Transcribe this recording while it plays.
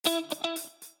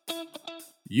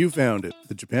You found it,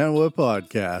 the Japan What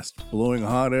Podcast, blowing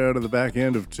hot air to the back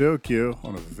end of Tokyo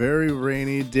on a very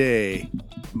rainy day.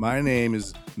 My name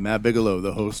is Matt Bigelow,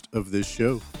 the host of this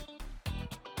show.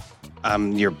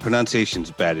 Your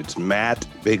pronunciation's bad. It's Matt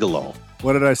Bigelow.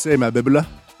 What did I say, Matt Bigelow?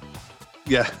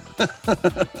 Yeah.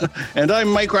 And I'm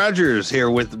Mike Rogers here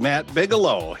with Matt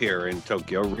Bigelow here in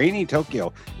Tokyo, rainy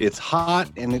Tokyo. It's hot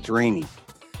and it's rainy.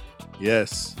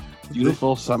 Yes.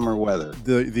 Beautiful summer weather.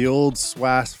 The old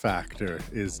swass factor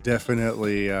is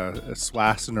definitely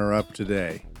swassing her up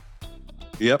today.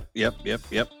 Yep.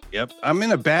 I'm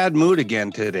in a bad mood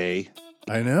again today.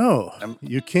 I know.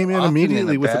 You came in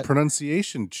immediately with a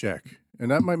pronunciation check. And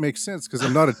that might make sense because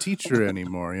I'm not a teacher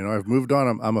anymore. You know, I've moved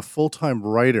on. I'm a full-time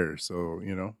writer. So,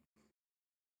 you know.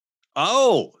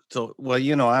 Oh, so, well,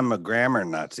 you know, I'm a grammar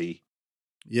Nazi.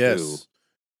 Yes.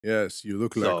 Too. Yes, you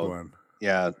look like one.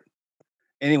 Yeah.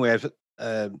 Anyway, I've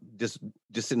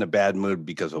just in a bad mood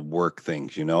because of work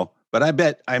things, you know. But I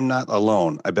bet I'm not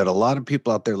alone. I bet a lot of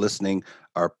people out there listening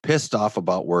are pissed off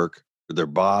about work or their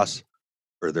boss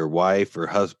or their wife or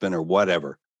husband or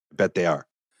whatever. I bet they are.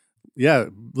 Yeah,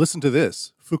 listen to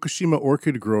this. Fukushima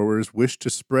orchid growers wish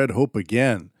to spread hope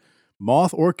again.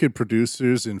 Moth orchid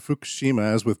producers in Fukushima,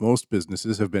 as with most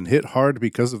businesses, have been hit hard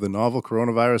because of the novel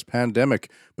coronavirus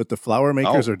pandemic, but the flower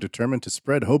makers are determined to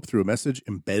spread hope through a message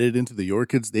embedded into the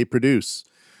orchids they produce.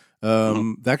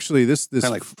 Actually, this kind of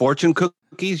like fortune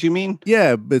cookies, you mean?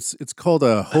 Yeah, it's called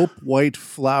a Hope White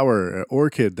Flower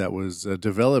orchid that was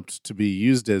developed to be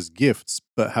used as gifts.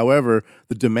 But however,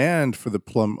 the demand for the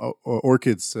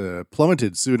orchids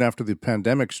plummeted soon after the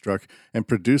pandemic struck, and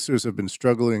producers have been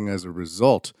struggling as a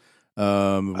result.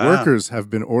 Workers have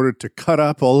been ordered to cut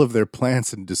up all of their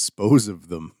plants and dispose of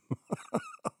them.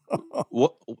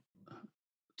 What?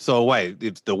 So why?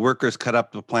 If the workers cut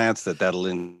up the plants, that'll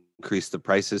increase the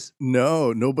prices?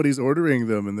 No, nobody's ordering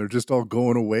them, and they're just all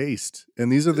going to waste.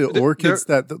 And these are the orchids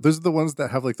those are the ones that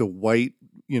have like the white,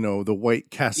 you know, the white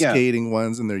cascading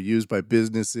ones, and they're used by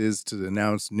businesses to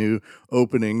announce new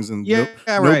openings. And no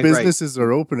businesses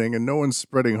are opening, and no one's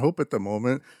spreading hope at the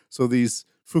moment. So these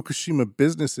Fukushima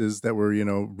businesses that were, you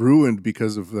know, ruined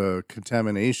because of the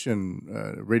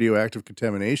contamination, radioactive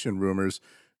contamination rumors,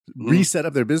 reset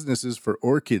up their businesses for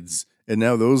orchids. And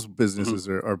now those businesses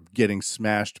are getting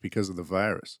smashed because of the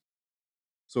virus.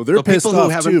 So they're pissed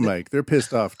off too, Mike. They're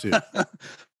pissed off too.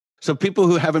 So people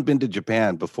who haven't been to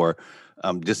Japan before,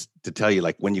 just to tell you,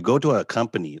 like when you go to a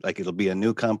company, like it'll be a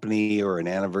new company or an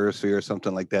anniversary or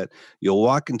something like that, you'll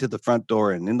walk into the front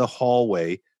door and in the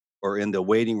hallway or in the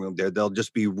waiting room there'll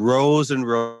just be rows and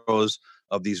rows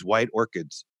of these white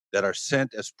orchids that are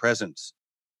sent as presents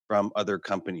from other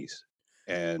companies.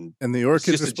 And the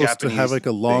orchids are supposed to have like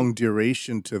a long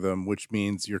duration to them, which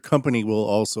means your company will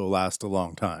also last a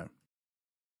long time.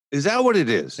 Is that what it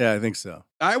is? Yeah, I think so.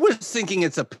 I was thinking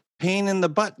it's a pain in the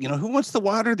butt. You know, who wants to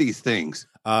water these things?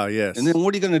 Yes. And then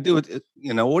what are you going to do with it?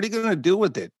 You know, what are you going to do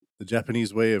with it? The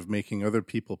Japanese way of making other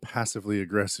people passively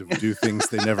aggressive do things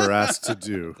they never asked to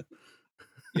do.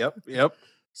 Yep.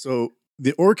 So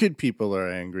the orchid people are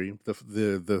angry.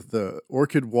 The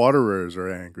orchid waterers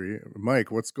are angry. Mike,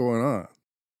 what's going on?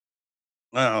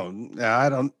 Oh,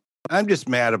 I'm just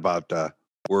mad about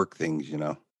work things, you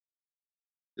know.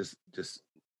 Just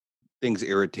things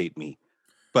irritate me.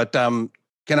 But can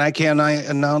I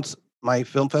announce my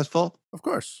film festival? Of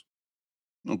course.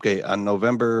 Okay, on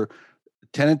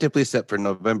tentatively set for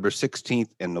November 16th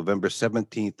and November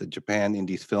 17th, the Japan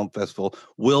Indies Film Festival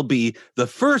will be the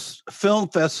first film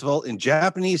festival in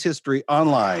Japanese history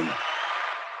online.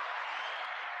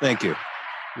 Thank you.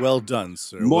 Well done,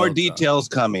 sir. More details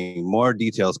coming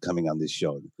on this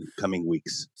show in coming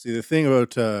weeks. See, the thing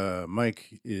about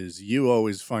Mike is you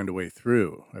always find a way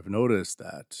through. I've noticed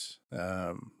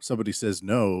that. Somebody says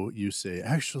no, you say,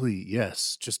 actually,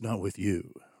 yes, just not with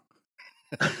you.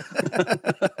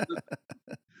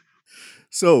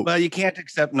 So, well, you can't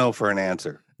accept no for an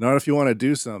answer. Not if you want to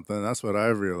do something. That's what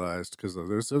I've realized, because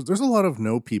there's a lot of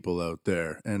no people out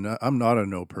there, and I'm not a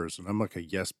no person. I'm like a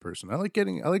yes person. I like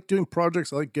doing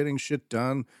projects. I like getting shit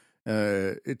done.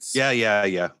 It's yeah.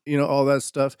 You know, all that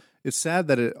stuff. It's sad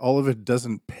that all of it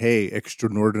doesn't pay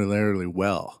extraordinarily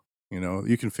well. You know,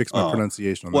 you can fix my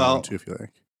pronunciation on that one too if you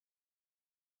like.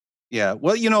 Yeah,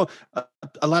 well, you know,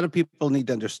 a lot of people need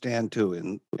to understand too,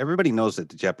 and everybody knows that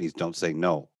the Japanese don't say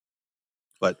no.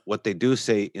 But what they do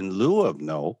say in lieu of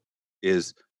no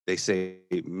is they say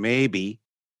maybe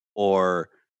or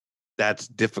that's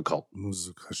difficult.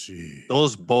 Muzukashi.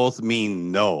 Those both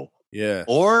mean no. Yeah.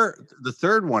 Or the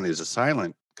third one is a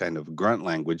silent kind of grunt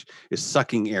language, is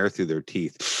sucking air through their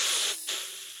teeth.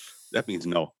 That means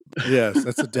no. Yes,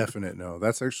 that's a definite no.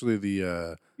 That's actually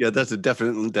the Yeah, that's a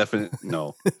definite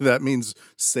no. that means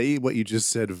say what you just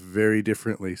said very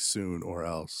differently soon or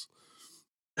else.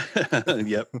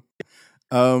 Yep.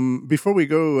 Before we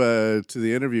go to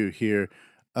the interview here,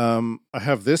 I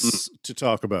have this to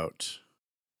talk about.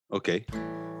 Okay.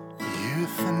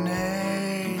 Euthanasia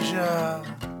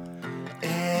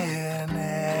in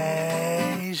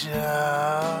Asia.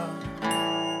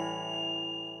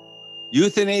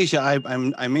 Euthanasia.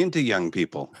 I'm into young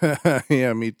people.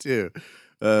 Yeah, me too.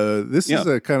 This is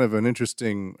a kind of an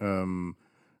interesting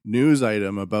news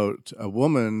item about a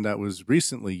woman that was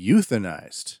recently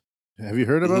euthanized. Have you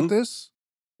heard about this?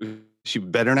 She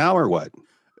better now or what?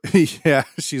 Yeah,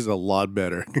 she's a lot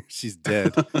better. She's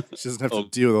dead. She doesn't have to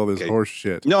deal with all this horse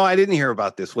shit. No, I didn't hear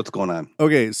about this. What's going on?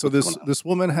 Okay, so this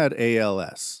woman had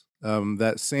ALS.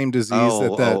 That same disease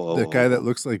the guy that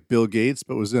looks like Bill Gates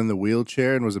but was in the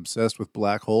wheelchair and was obsessed with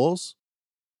black holes.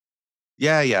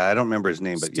 Yeah, I don't remember his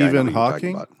name, but Stephen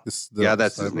Hawking.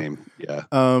 That's his name. Yeah.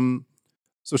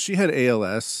 So she had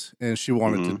ALS and she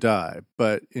wanted to die,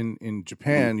 but in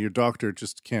Japan, your doctor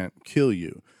just can't kill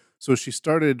you. So she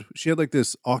had like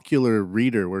this ocular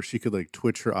reader where she could like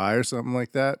twitch her eye or something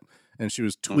like that, and she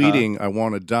was tweeting, "I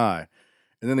want to die,"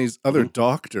 and then these other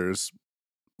doctors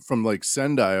from like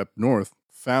Sendai up north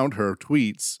found her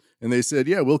tweets and they said,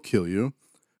 "Yeah, we'll kill you."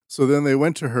 So then they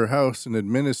went to her house and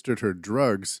administered her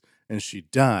drugs and she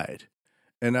died.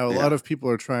 And now a lot of people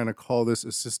are trying to call this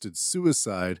assisted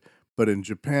suicide, but in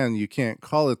Japan you can't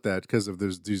call it that because of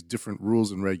there's these different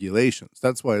rules and regulations.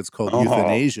 That's why it's called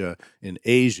euthanasia in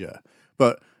Asia.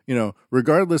 But,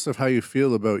 regardless of how you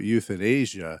feel about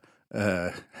euthanasia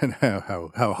and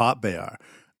how hot they are,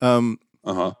 I'm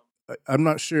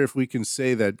not sure if we can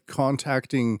say that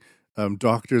contacting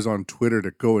doctors on Twitter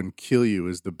to go and kill you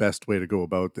is the best way to go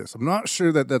about this. I'm not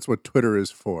sure that that's what Twitter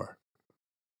is for.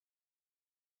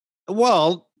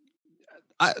 Well,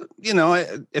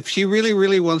 if she really,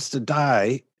 really wants to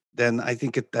die, then I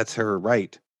think that's her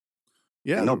right.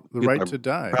 Yeah, the right to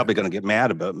die. Probably going to get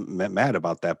mad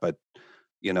about that, but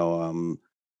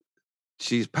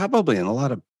she's probably in a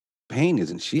lot of pain,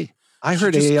 isn't she? I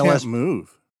heard just ALS can't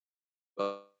move.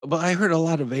 But I heard a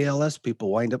lot of ALS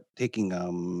people wind up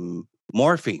taking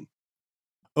morphine.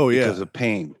 Oh yeah, because of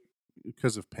pain.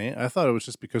 Because of pain? I thought it was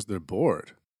just because they're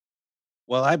bored.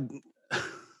 Well,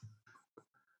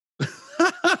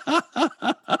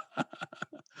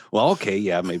 well, okay,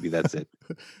 yeah, maybe that's it.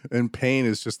 And pain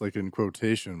is just like in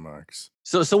quotation marks.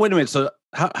 So wait a minute. So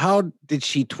how did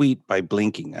she tweet by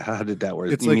blinking? How did that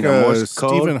work? It's like Morse code?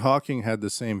 Stephen Hawking had the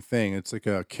same thing. It's like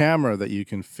a camera that you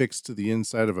can fix to the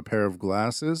inside of a pair of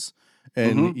glasses,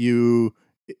 and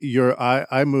your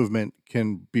eye movement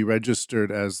can be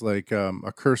registered as like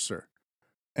a cursor.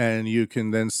 And you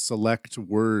can then select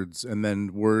words, and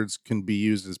then words can be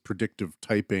used as predictive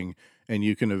typing. And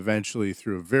you can eventually,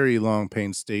 through a very long,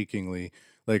 painstakingly,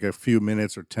 like a few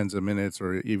minutes or tens of minutes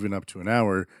or even up to an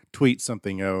hour, tweet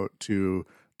something out to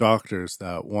doctors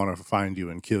that want to find you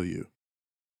and kill you.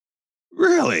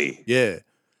 Really? Yeah.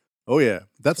 Oh, yeah.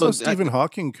 That's how Stephen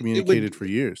Hawking communicated for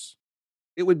years.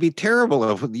 It would be terrible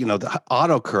if, the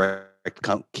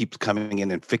autocorrect keeps coming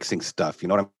in and fixing stuff. You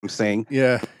know what I'm saying?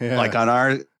 Yeah. Like on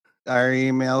our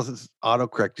emails,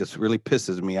 autocorrect just really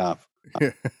pisses me off.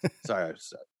 Sorry,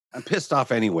 I'm pissed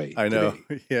off anyway. I know.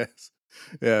 Today. Yes.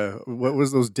 Yeah. What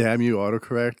was those damn you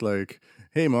autocorrect? Like,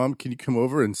 hey, Mom, can you come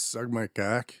over and suck my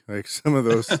cock? Like some of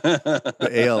those, the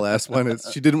ALS one.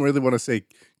 She didn't really want to say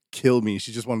kill me.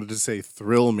 She just wanted to say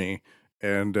thrill me,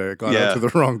 and got out to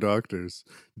the wrong doctors.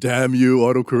 Damn you,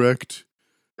 autocorrect.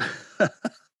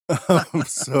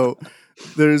 So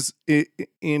there's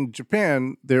in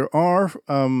Japan, there are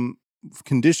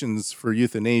conditions for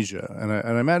euthanasia, and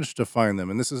I managed to find them.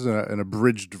 And this is an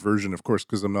abridged version, of course,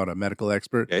 because I'm not a medical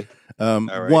expert. Okay.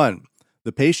 Right. 1,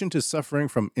 the patient is suffering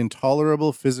from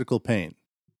intolerable physical pain.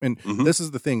 And this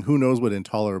is the thing. Who knows what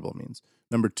intolerable means?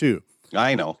 Number 2.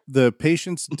 I know. The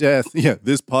patient's death. Yeah,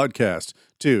 this podcast.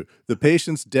 2, the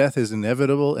patient's death is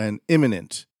inevitable and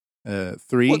imminent.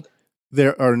 3,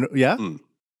 there are no... Yeah?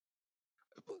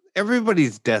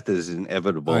 Everybody's death is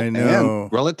inevitable. I know.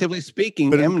 And relatively speaking,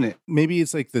 but imminent. Maybe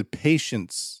it's like the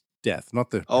patient's death,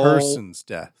 not the person's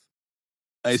death.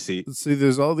 I see. See,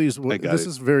 there's all these... This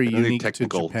is very unique to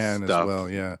Japan stuff. As well,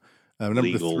 yeah.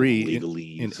 Number 3,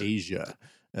 in Asia.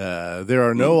 There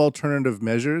are no alternative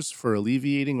measures for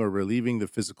alleviating or relieving the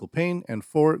physical pain. And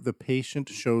 4, the patient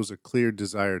shows a clear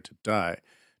desire to die.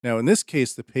 Now, in this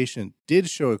case, the patient did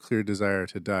show a clear desire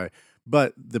to die,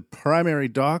 but the primary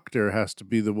doctor has to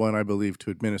be the one, I believe, to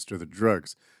administer the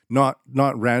drugs, not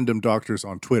random doctors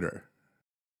on Twitter.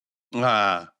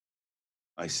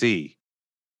 I see.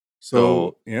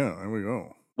 So yeah, there we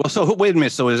go. Well, so wait a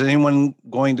minute. So is anyone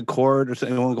going to court or is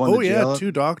anyone going to jail? Oh yeah,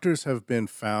 2 doctors have been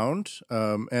found,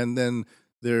 and then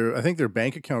I think their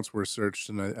bank accounts were searched,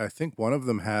 and I think one of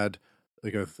them had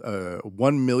like a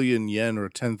 1 million yen or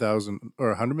 10,000 or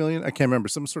 100 million. I can't remember,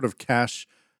 some sort of cash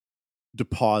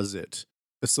deposit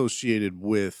associated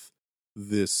with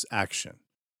this action.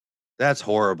 That's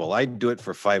horrible. I'd do it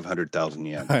for 500,000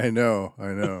 yen. I know.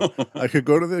 I could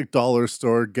go to the dollar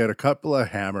store, get a couple of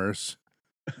hammers,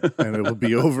 and it will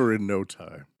be over in no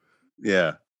time.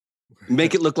 Yeah.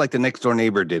 Make it look like the next door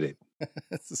neighbor did it.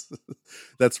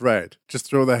 That's right. Just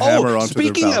throw the hammer onto their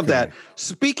balcony.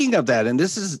 Speaking of that, and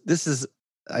this is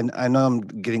I know I'm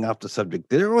getting off the subject.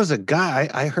 There was a guy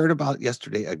I heard about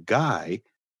yesterday, I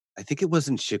think it was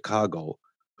in Chicago,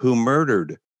 who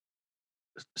murdered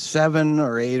 7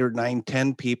 or 8 or 9,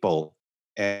 10 people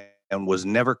and was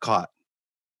never caught,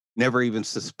 never even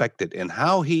suspected. And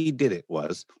how he did it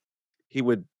was he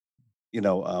would,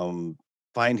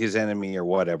 find his enemy or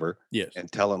whatever, yes,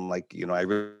 and tell him like, I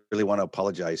really want to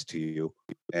apologize to you,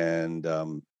 and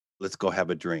let's go have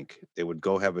a drink. They would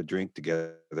go have a drink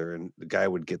together, and the guy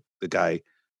would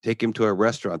take him to a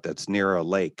restaurant that's near a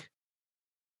lake,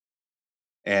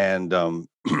 and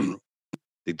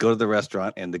they'd go to the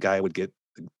restaurant, and the guy would get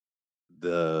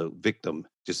the victim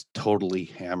just totally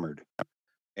hammered.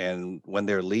 And when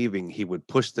they're leaving, he would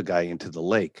push the guy into the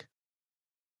lake,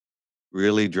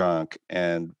 really drunk,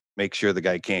 and make sure the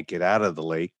guy can't get out of the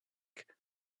lake,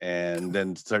 and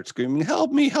then start screaming,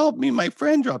 help me, my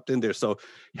friend dropped in there. So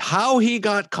how he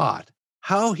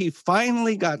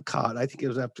finally got caught, I think it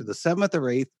was after the 7th or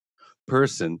 8th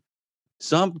person,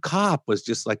 some cop was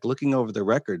just like looking over the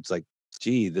records like,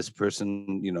 gee, this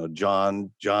person, John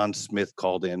Smith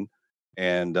called in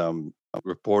and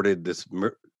reported this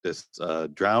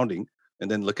drowning. And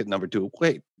then look at number 2.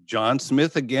 Wait, John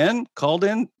Smith again called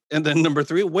in. And then number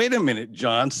 3, wait a minute,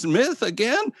 John Smith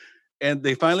again? And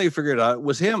they finally figured out it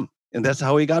was him. And that's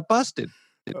how he got busted.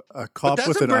 A cop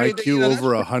with an IQ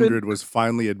over 100 was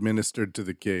finally administered to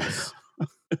the case.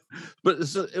 But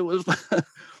it was,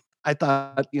 I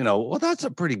thought, well, that's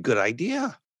a pretty good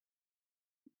idea.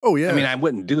 Oh, yeah. I mean, I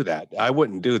wouldn't do that.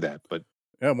 But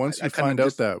yeah, once you find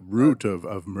out that root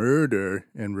of murder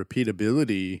and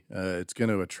repeatability, it's going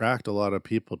to attract a lot of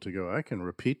people to go, I can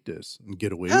repeat this and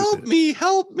get away with it.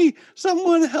 Help me.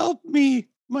 Someone help me.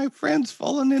 My friend's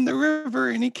fallen in the river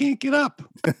and he can't get up.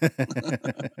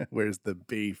 Where's the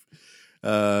beef?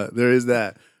 There is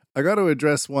that. I got to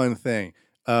address one thing.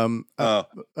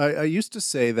 I used to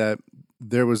say that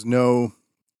there was no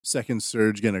second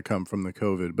surge going to come from the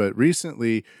COVID, but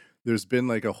recently there's been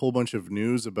like a whole bunch of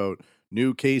news about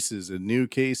new cases.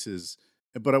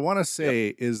 But I want to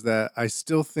say is that I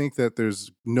still think that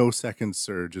there's no second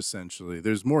surge, essentially.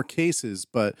 There's more cases,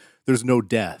 but there's no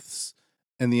deaths.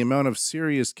 And the amount of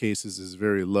serious cases is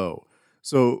very low.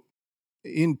 So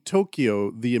in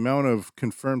Tokyo, the amount of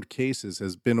confirmed cases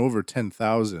has been over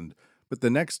 10,000. But the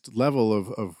next level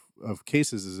of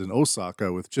cases is in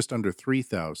Osaka with just under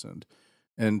 3,000.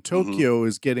 And Tokyo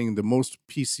is getting the most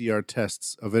PCR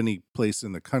tests of any place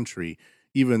in the country,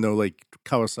 even though like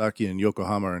Kawasaki and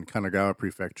Yokohama and Kanagawa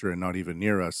Prefecture are not even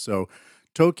near us. So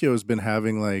Tokyo has been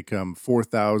having like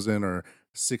 4,000 or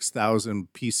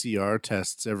 6,000 PCR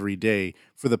tests every day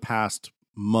for the past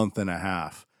month and a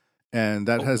half. And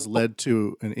that has led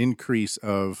to an increase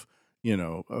of,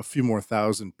 a few more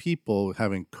thousand people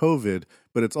having COVID,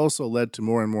 but it's also led to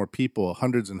more and more people,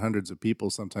 hundreds and hundreds of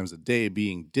people, sometimes a day,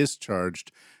 being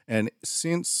discharged. And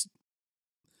since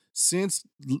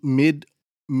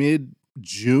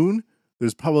mid-June,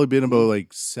 there's probably been about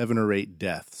like 7 or 8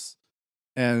 deaths.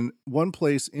 And one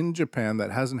place in Japan that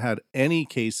hasn't had any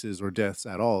cases or deaths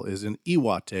at all is in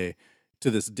Iwate to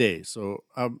this day. So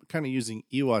I'm kind of using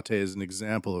Iwate as an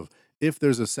example of if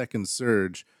there's a second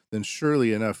surge, then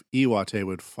surely enough, Iwate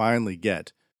would finally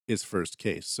get its first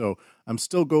case. So I'm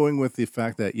still going with the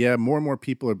fact that, more and more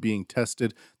people are being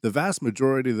tested. The vast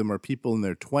majority of them are people in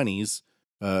their 20s.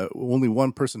 Only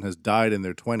one person has died in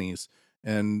their 20s.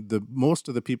 And most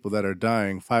of the people that are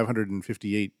dying,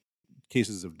 558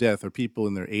 cases of death, are people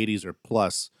in their 80s or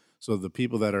plus. So the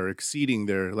people that are exceeding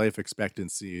their life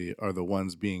expectancy are the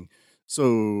ones being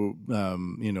the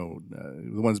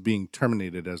ones being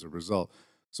terminated as a result.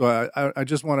 So I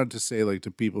just wanted to say, like,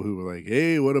 to people who were like,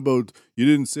 hey, what about, you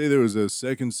didn't say there was a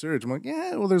second surge? I'm like,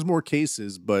 well, there's more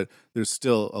cases, but there's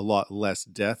still a lot less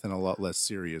death and a lot less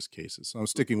serious cases. So I'm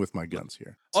sticking with my guns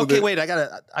here. So wait, I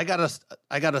got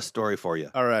a story for you.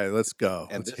 All right, let's go.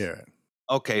 Let's hear it.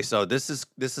 Okay, so this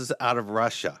is out of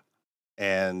Russia,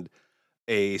 and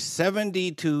a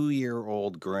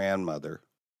 72-year-old grandmother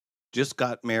just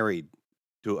got married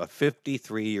to a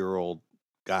 53-year-old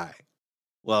guy.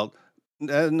 Well,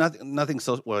 nothing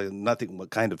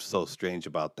kind of so strange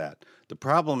about that. The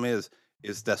problem is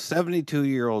the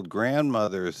 72-year-old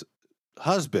grandmother's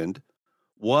husband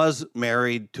was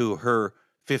married to her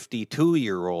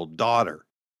 52-year-old daughter,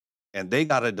 and they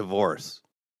got a divorce.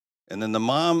 And then the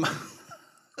mom,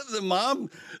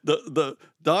 the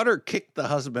daughter kicked the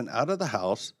husband out of the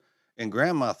house, and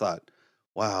grandma thought,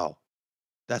 wow,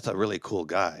 that's a really cool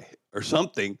guy or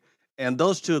something. And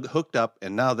those two hooked up,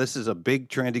 and now this is a big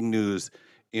trending news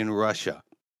in Russia.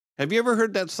 Have you ever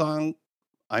heard that song,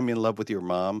 I'm in Love with Your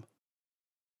Mom,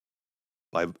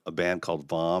 by a band called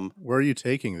Vom? Where are you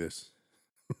taking this?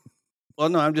 Well,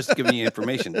 no, I'm just giving you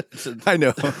information. I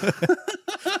know.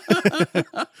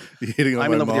 You hitting on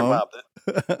I'm my in love mom? with your mom.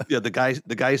 Yeah,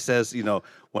 the guy says,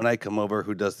 when I come over,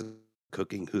 who does the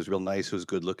cooking, who's real nice, who's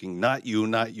good looking, not you,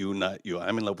 not you, not you.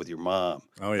 I'm in love with your mom.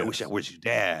 Oh, yeah. I wish I was your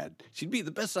dad. She'd be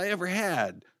the best I ever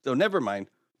had. So never mind.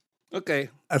 Okay.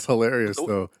 That's hilarious,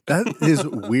 though. That is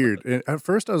weird. And at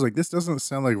first, I was like, "This doesn't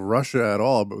sound like Russia at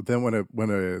all." But then when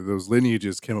those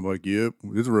lineages came, I'm like, "Yep,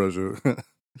 it's Russia."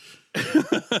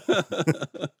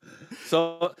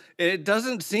 So it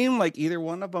doesn't seem like either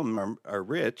one of them are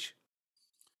rich.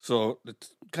 So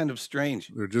it's kind of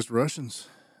strange. They're just Russians.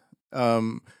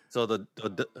 So the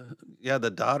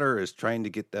daughter is trying to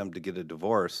get them to get a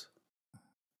divorce,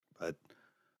 but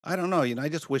I don't know. I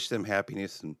just wish them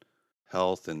happiness and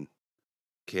health and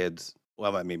kids.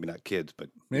 Well, maybe not kids, but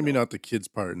maybe not the kids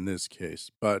part in this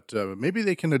case. But maybe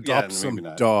they can adopt some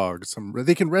not. dogs.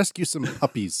 They can rescue some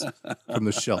puppies from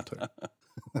the shelter.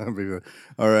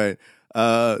 All right.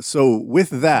 So with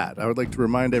that, I would like to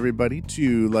remind everybody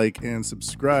to like and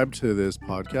subscribe to this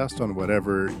podcast on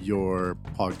whatever your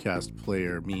podcast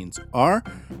player means are.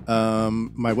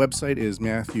 My website is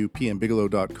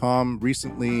MatthewPMBigelow.com.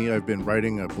 Recently, I've been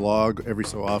writing a blog every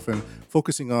so often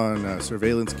focusing on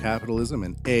surveillance capitalism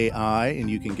and AI, and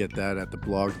you can get that at the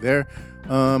blog there.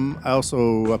 I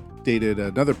also updated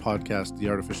another podcast, the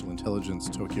Artificial Intelligence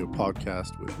Tokyo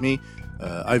podcast with me.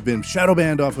 I've been shadow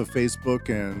banned off of Facebook,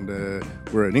 and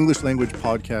we're an English language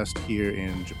podcast here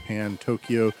in Japan,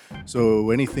 Tokyo.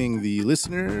 So anything the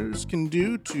listeners can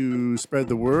do to spread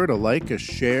the word, a like, a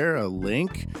share, a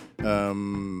link,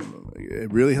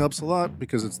 it really helps a lot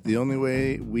because it's the only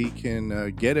way we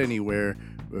can get anywhere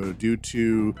due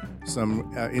to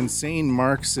some insane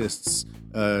Marxists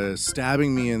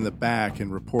stabbing me in the back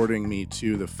and reporting me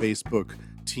to the Facebook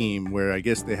team, where I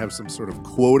guess they have some sort of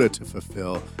quota to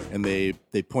fulfill, and they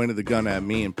pointed the gun at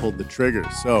me and pulled the trigger.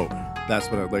 So that's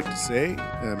what I'd like to say.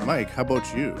 Mike, how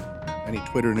about you? Any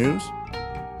Twitter news?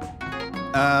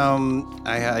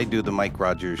 I do the Mike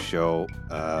Rogers Show.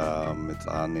 It's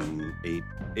on in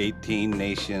 18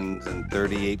 nations and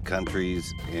 38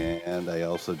 countries, and I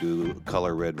also do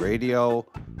Color Red Radio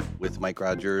with Mike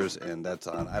Rogers, and that's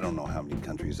on, I don't know how many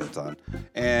countries that's on.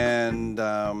 And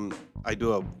I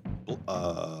do a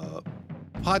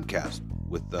podcast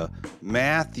with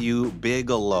Matthew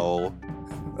Bigelow.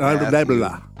 Blah,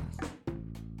 blah.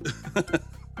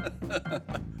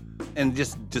 And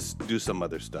just do some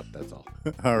other stuff. That's all.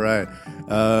 All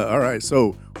right.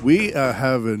 So we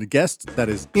have a guest that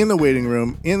is in the waiting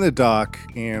room in the dock,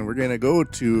 and we're gonna go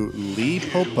to Lee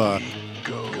Popa.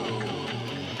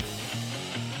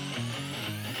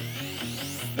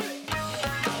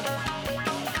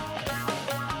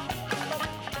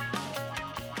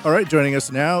 All right, joining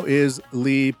us now is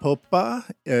Lee Popa,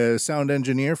 a sound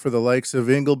engineer for the likes of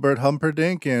Engelbert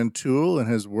Humperdinck and Tool, and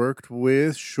has worked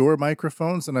with Shure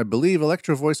microphones and I believe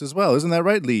Electro Voice as well. Isn't that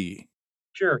right, Lee?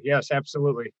 Sure. Yes,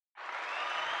 absolutely.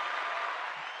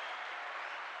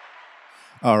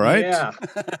 All right. Yeah.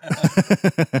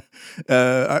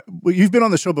 Well, you've been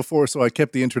on the show before, so I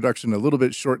kept the introduction a little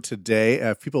bit short today.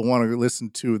 If people want to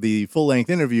listen to the full-length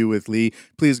interview with Lee,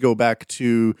 please go back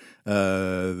to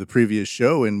the previous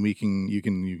show, and you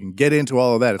can get into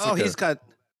all of that. It's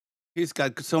he's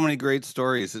got so many great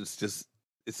stories.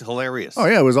 It's hilarious. Oh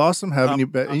yeah, it was awesome having you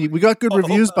back. We got good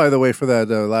reviews, by the way, for that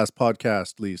last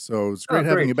podcast, Lee. So it's great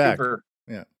having you back. Super.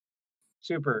 Yeah.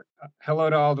 Super.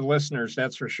 Hello to all the listeners,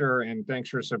 that's for sure. And thanks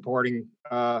for supporting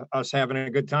us having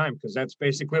a good time, because that's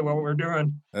basically what we're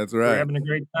doing. That's right. We're having a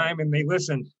great time and they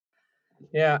listen.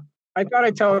 Yeah. I thought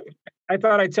I'd tell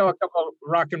a couple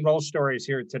rock and roll stories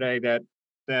here today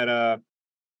that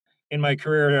in my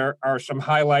career are some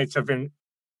highlights of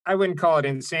I wouldn't call it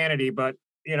insanity, but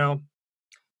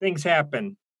things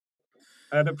happen.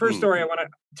 The first story I want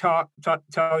to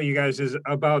tell you guys is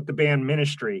about the band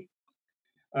Ministry.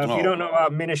 If you don't know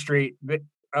about Ministry,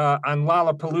 on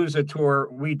Lollapalooza tour,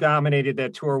 we dominated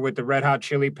that tour with the Red Hot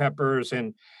Chili Peppers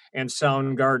and and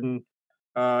Soundgarden.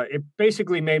 It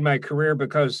basically made my career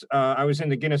because I was in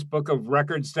the Guinness Book of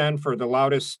Records then for the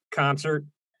loudest concert,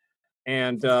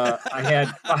 and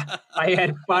I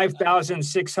had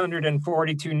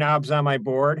 5,642 knobs on my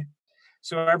board.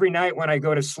 So every night when I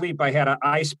go to sleep, I had an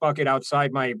ice bucket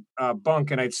outside my bunk,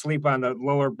 and I'd sleep on the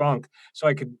lower bunk so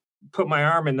I could put my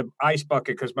arm in the ice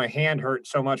bucket because my hand hurt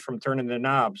so much from turning the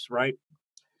knobs, right?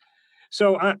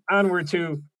 So onward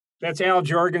to, that's Al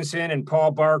Jorgensen and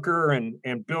Paul Barker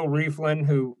and Bill Rieflin,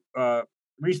 who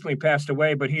recently passed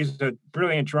away, but he's a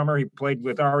brilliant drummer. He played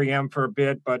with REM for a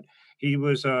bit, but he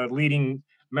was a leading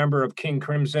member of King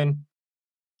Crimson.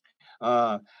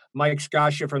 Mike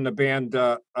Scascia from the band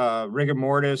Rigor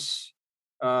Mortis.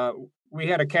 We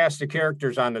had a cast of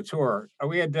characters on the tour.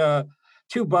 We had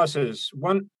two buses.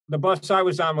 The bus I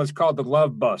was on was called the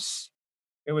Love Bus.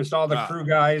 It was all the crew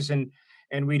guys, and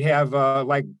we'd have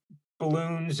like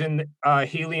balloons and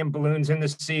helium balloons in the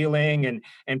ceiling,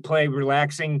 and play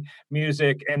relaxing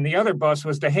music. And the other bus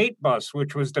was the Hate Bus,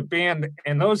 which was the band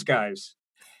and those guys.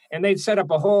 And they'd set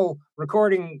up a whole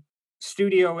recording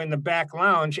studio in the back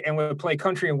lounge and would play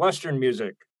country and Western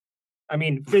music. I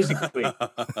mean, physically.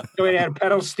 So it had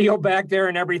pedal steel back there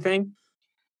and everything.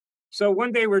 So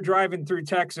one day we're driving through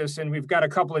Texas, and we've got a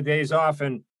couple of days off,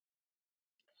 and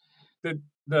the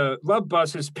Love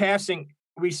Bus is passing.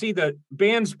 We see the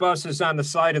band's bus is on the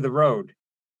side of the road,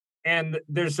 and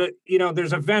there's a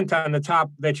vent on the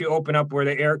top that you open up where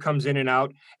the air comes in and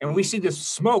out, and we see the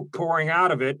smoke pouring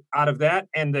out of that,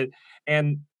 and the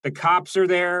cops are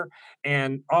there,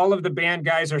 and all of the band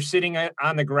guys are sitting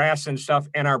on the grass and stuff,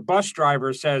 and our bus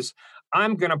driver says,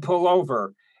 "I'm going to pull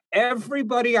over."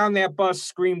 Everybody on that bus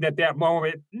screamed at that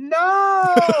moment,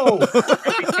 "No!"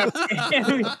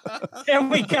 and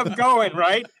we kept going,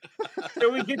 right?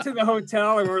 So we get to the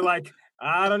hotel, and we're like,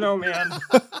 "I don't know, man.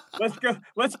 Let's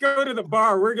go to the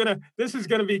bar. This is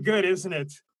gonna be good, isn't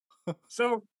it?"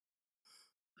 So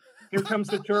here comes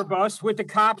the tour bus with the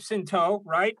cops in tow,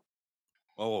 right?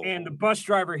 Oh. And the bus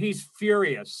driver, he's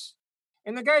furious.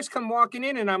 And the guys come walking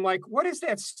in, and I'm like, "What is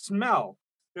that smell?"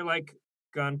 They're like,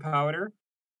 "Gunpowder."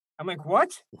 I'm like,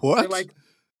 "What?" What? They're like,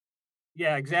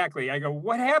 "Yeah, exactly." I go,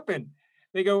 "What happened?"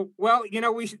 They go, "Well,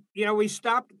 we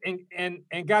stopped and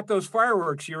got those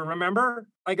fireworks. You remember?"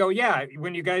 I go, "Yeah,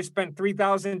 when you guys spent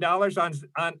 $3,000 on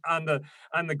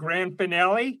the grand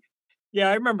finale."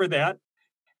 "Yeah, I remember that."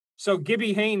 So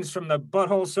Gibby Haynes from the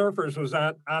Butthole Surfers was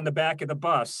on the back of the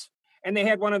bus, and they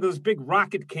had one of those big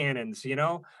rocket cannons,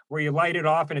 where you light it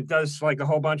off and it does like a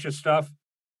whole bunch of stuff.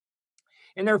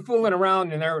 And they're fooling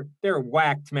around, and they're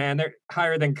whacked, man. They're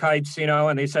higher than kites,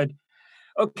 and they said,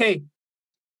 "Okay,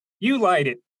 you light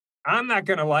it. I'm not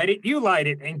going to light it. You light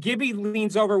it." And Gibby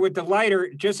leans over with the lighter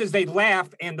just as they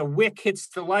laugh, and the wick hits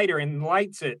the lighter and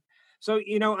lights it. So,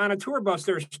 on a tour bus,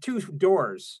 there's two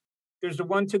doors. There's the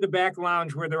one to the back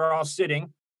lounge where they're all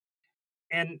sitting.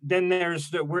 And then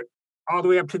there's all the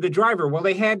way up to the driver. Well,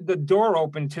 they had the door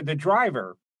open to the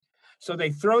driver. So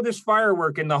they throw this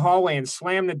firework in the hallway and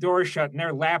slam the door shut, and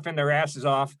they're laughing their asses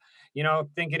off,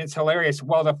 thinking it's hilarious.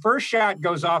 Well, the first shot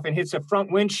goes off and hits a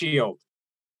front windshield.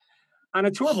 On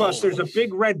a tour bus, there's a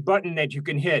big red button that you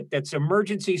can hit. That's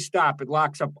emergency stop. It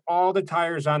locks up all the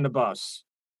tires on the bus.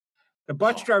 The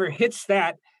bus driver hits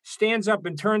that, stands up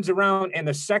and turns around, and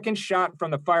the second shot from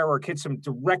the firework hits him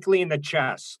directly in the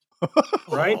chest.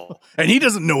 Right? And he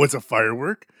doesn't know it's a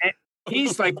firework. And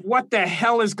he's like, "What the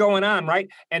hell is going on?" Right?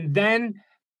 And then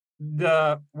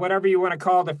the, whatever you want to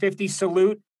call the 50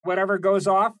 salute, whatever goes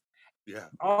off. Yeah.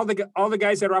 All the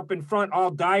guys that are up in front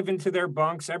all dive into their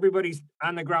bunks. Everybody's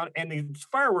on the ground, and the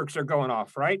fireworks are going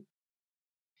off, right?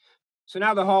 So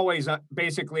now the hallway's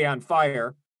basically on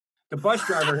fire. The bus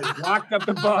driver has locked up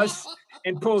the bus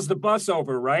and pulls the bus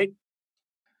over, right?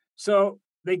 So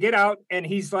they get out, and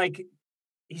he's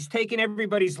taking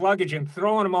everybody's luggage and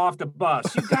throwing them off the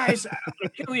bus. "You guys, I'm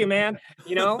gonna kill you, man."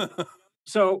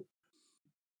 So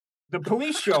the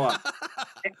police show up.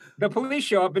 And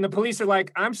the police are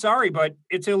like, "I'm sorry, but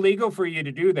it's illegal for you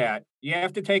to do that. You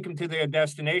have to take them to their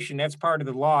destination. That's part of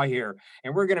the law here.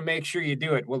 And we're going to make sure you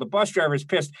do it." Well, the bus driver's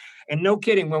pissed. And no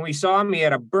kidding, when we saw him, he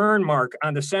had a burn mark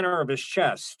on the center of his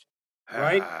chest.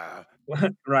 Right?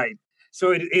 Right.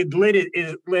 So it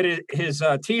lit his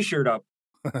T-shirt up.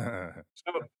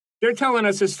 So they're telling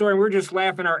us this story, and we're just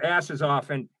laughing our asses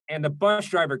off. And the bus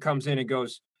driver comes in and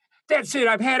goes, "That's it.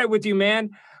 I've had it with you,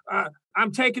 man.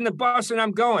 I'm taking the bus and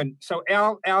I'm going." So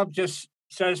Al just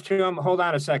says to him, "Hold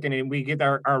on a second." And we get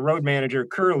our road manager,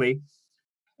 Curly.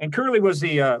 And Curly was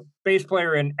the bass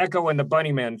player in Echo and the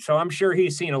Bunnymen. So I'm sure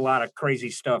he's seen a lot of crazy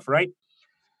stuff, right?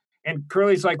 And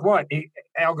Curly's like, "What?"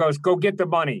 Al goes, "Go get the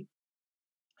money."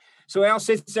 So Al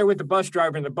sits there with the bus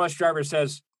driver, and the bus driver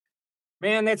says,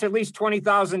 man, that's at least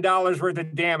 $20,000 worth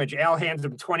of damage. Al hands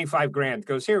him 25 grand.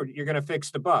 Goes, here, you're going to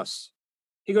fix the bus.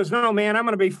 He goes, no, man, I'm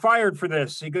going to be fired for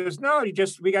this. He goes, no,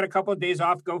 we got a couple of days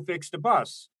off. Go fix the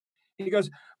bus. He goes,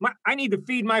 I need to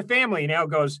feed my family. And Al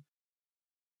goes,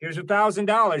 here's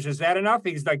 $1,000. Is that enough?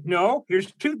 He's like, no,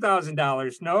 here's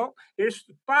 $2,000. No, here's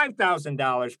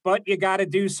 $5,000, but you got to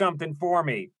do something for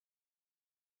me.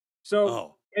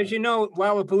 So, as you know,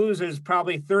 Lollapalooza is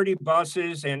probably 30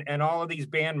 buses and all of these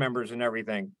band members and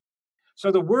everything. So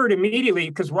the word immediately,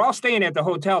 because we're all staying at the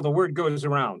hotel, the word goes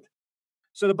around.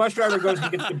 So the bus driver goes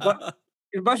and gets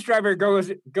the bus driver goes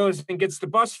and gets the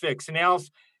bus fixed. And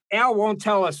Al won't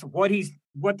tell us what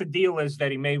the deal is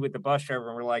that he made with the bus driver.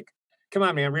 And we're like, come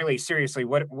on, man, really, seriously,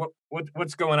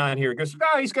 what's going on here? He goes,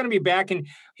 no, he's going to be back, and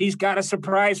he's got a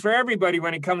surprise for everybody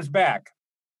when he comes back.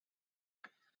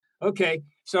 Okay,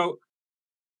 so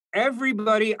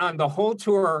everybody on the whole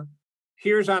tour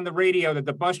hears on the radio that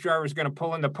the bus driver is going to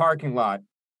pull in the parking lot.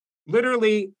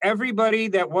 Literally everybody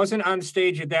that wasn't on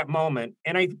stage at that moment,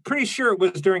 and I'm pretty sure it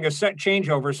was during a set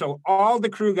changeover, so all the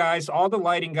crew guys, all the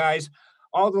lighting guys,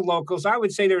 all the locals, I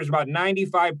would say there was about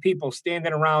 95 people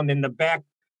standing around in the back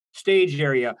stage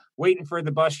area waiting for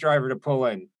the bus driver to pull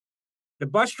in. The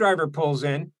bus driver pulls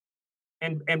in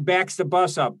and backs the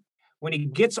bus up. When he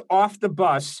gets off the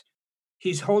bus,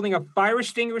 he's holding a fire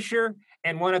extinguisher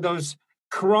and one of those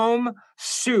chrome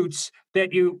suits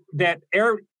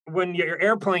when your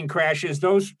airplane crashes,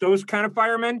 those kind of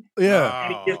firemen. Yeah.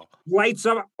 And he just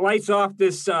lights off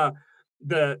this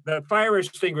the fire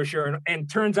extinguisher and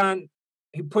turns on.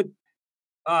 He put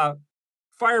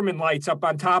fireman lights up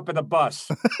on top of the bus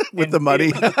with the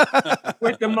money.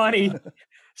 With the money.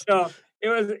 So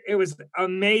it was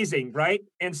amazing, right?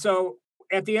 And so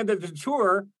at the end of the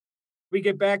tour, we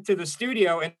get back to the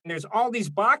studio and there's all these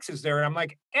boxes there. And I'm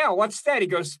like, Al, what's that? He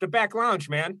goes, the back lounge,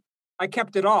 man. I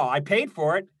kept it all. I paid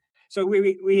for it. So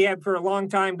we had for a long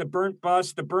time the burnt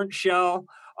bus, the burnt shell,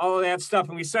 all of that stuff.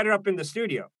 And we set it up in the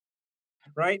studio.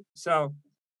 Right? So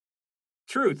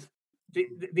truth.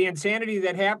 The insanity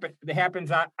that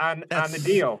happens on the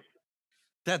deal.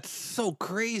 That's so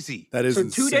crazy. That is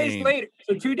insane.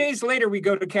 2 days later, we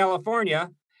go to California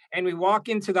and we walk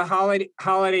into the Holiday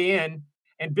Inn,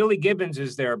 and Billy Gibbons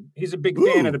is there. He's a big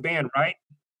fan of the band, right?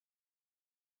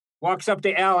 Walks up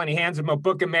to Al and he hands him a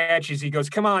book of matches. He goes,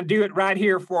 come on, do it right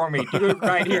here for me. Do it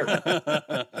right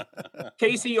here.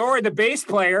 Casey Orr, the bass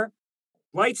player,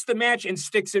 lights the match and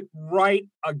sticks it right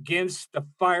against the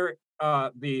fire,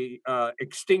 the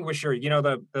extinguisher,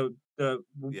 the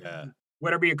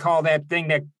whatever you call that thing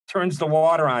that turns the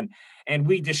water on. And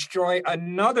we destroy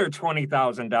another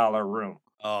 $20,000 room.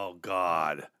 Oh,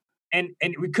 God. And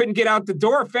we couldn't get out the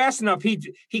door fast enough.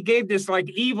 He gave this like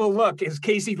evil look as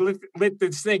Casey lit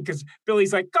this thing, because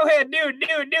Billy's like, go ahead, do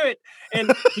it.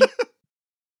 And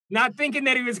not thinking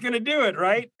that he was going to do it,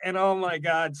 right? And oh my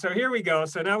God. So here we go.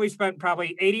 So now we spent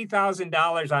probably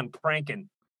 $80,000 on pranking.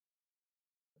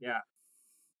 Yeah.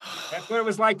 That's what it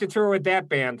was like to tour with that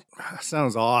band.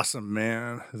 Sounds awesome,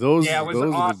 man. Those are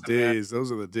the days. Man.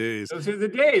 Those are the days. Those are the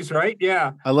days, right?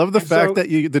 Yeah. I love the fact that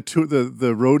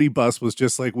the roadie bus was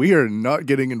just like, we are not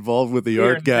getting involved with the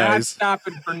art guys. Not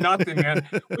stopping for nothing, man.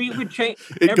 We would change.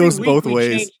 It goes both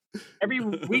ways. Every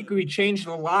week we changed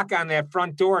the lock on that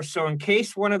front door, so in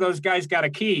case one of those guys got a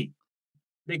key,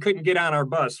 they couldn't get on our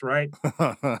bus, right?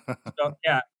 So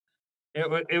yeah.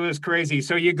 It was crazy.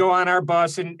 So you go on our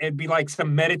bus and it'd be like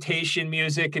some meditation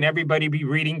music and everybody be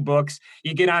reading books.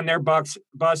 You get on their bus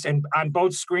and on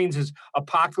both screens is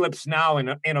Apocalypse Now in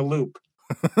a loop.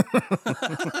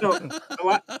 So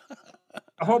a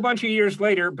whole bunch of years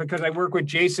later, because I work with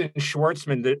Jason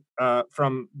Schwartzman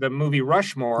from the movie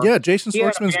Rushmore. Yeah, Jason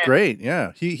Schwartzman's great.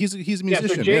 Yeah, he's a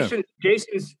musician. Yeah, so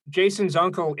Jason's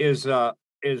uncle is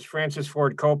Francis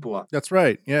Ford Coppola. That's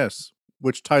right. Yes.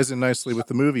 Which ties in nicely with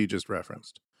the movie you just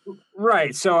referenced.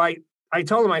 Right. So I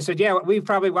told him, I said, yeah, we've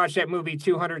probably watched that movie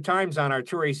 200 times on our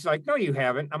tour. He's like, no, you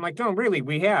haven't. I'm like, no, really,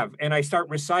 we have. And I start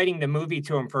reciting the movie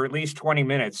to him for at least 20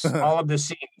 minutes, all of the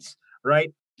scenes,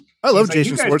 right? I love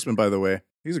Jason Schwartzman, by the way.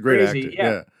 He's a great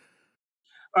actor.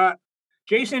 Yeah.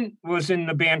 Jason was in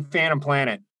the band Phantom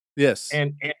Planet. Yes.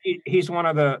 And he's one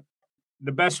of the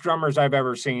best drummers I've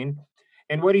ever seen.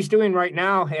 And what he's doing right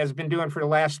now, has been doing for the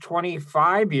last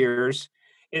 25 years,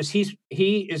 is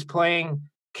he is playing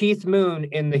Keith Moon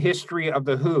in the history of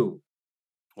the Who.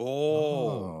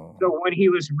 Oh. So when he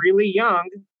was really young,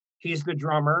 he's the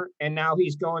drummer, and now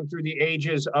he's going through the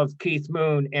ages of Keith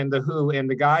Moon and the Who, and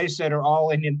the guys that are all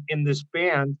in this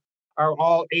band are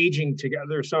all aging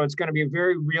together. So it's going to be a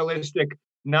very realistic,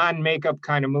 non-makeup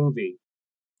kind of movie.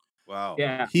 Wow.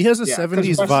 Yeah. He has a Yeah, 'cause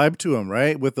 70s Wes vibe to him,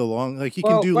 right? With the long, like he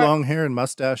can well, do Wes long hair and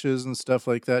mustaches and stuff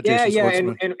like that. yeah, Jason yeah,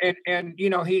 Schwartzman. and you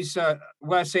know, he's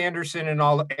Wes Anderson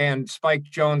and Spike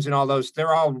Jonze and all those,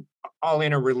 they're all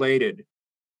interrelated,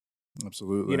 you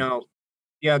Absolutely. know.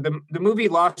 Yeah, the movie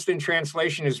Lost in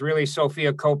Translation is really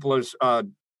Sofia Coppola's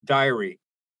diary.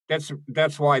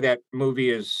 That's why that movie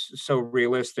is so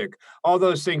realistic. All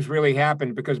those things really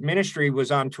happened because Ministry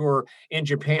was on tour in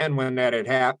Japan when that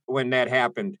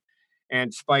happened,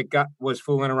 and was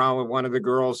fooling around with one of the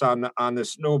girls on the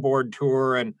snowboard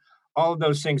tour, and all of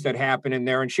those things that happened in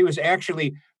there. And she was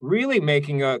actually really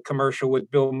making a commercial with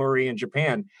Bill Murray in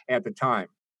Japan at the time.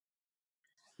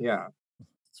 Yeah,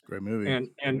 It's a great movie.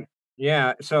 and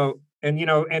yeah, so and you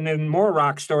know, and then more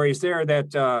rock stories there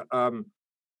that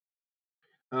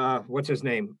what's his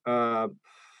name? I'm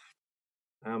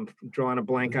drawing a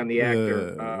blank on the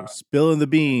actor. Spilling the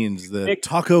beans, the Nick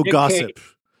taco Nick gossip.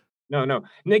 Cage. No.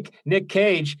 Nick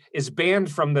Cage is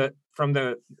banned from the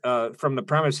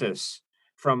premises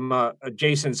from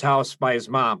Jason's house by his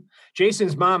mom.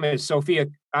 Jason's mom is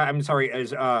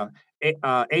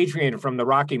Adrian from the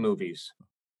Rocky movies,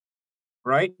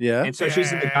 right? Yeah. And so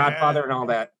she's in The Godfather and all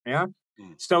that. Yeah.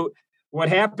 So what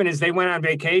happened is they went on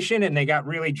vacation and they got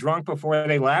really drunk before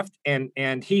they left,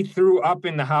 and he threw up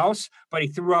in the house, but he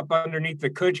threw up underneath the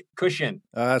cushion.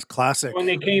 That's classic. When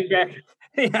they came back,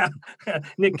 yeah,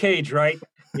 Nick Cage, right?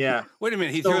 Yeah. Wait a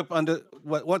minute. He threw up under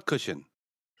what cushion?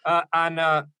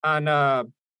 On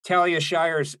Talia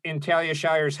Shire's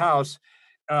house.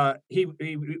 He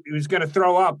was going to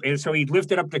throw up, and so he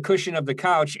lifted up the cushion of the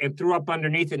couch and threw up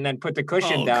underneath it, and then put the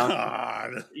cushion down.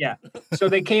 God. Yeah. So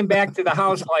they came back to the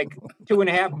house like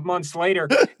 2.5 months later,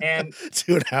 and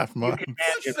 2.5 months.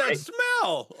 What's that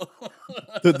smell?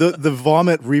 the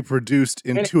vomit reproduced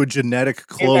into a genetic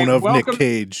clone of Nick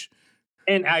Cage.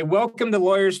 And I welcome the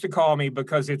lawyers to call me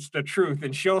because it's the truth,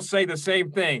 and she'll say the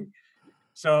same thing.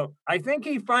 So I think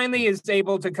he finally is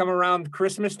able to come around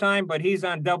Christmas time, but he's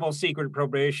on double secret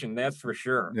probation. That's for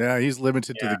sure. Yeah, he's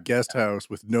limited to the guest house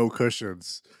with no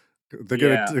cushions. They're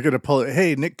gonna pull it.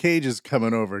 Hey, Nick Cage is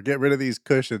coming over. Get rid of these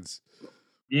cushions.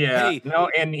 Yeah, hey. No,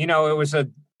 and you know,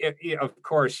 of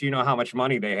course, you know how much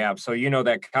money they have, so you know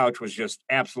that couch was just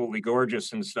absolutely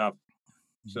gorgeous and stuff.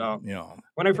 So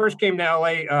when I first came to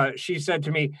LA, she said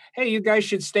to me, "Hey, you guys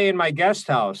should stay in my guest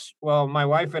house." Well, my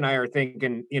wife and I are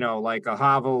thinking, like a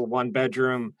hovel, 1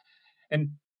 bedroom.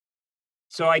 And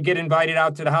so I get invited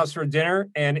out to the house for dinner,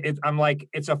 and I'm like,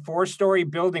 it's a 4-story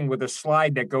building with a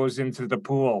slide that goes into the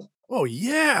pool. Oh,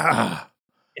 yeah.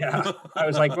 Yeah. I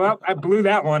was like, well, I blew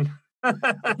that one.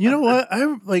 You know what? I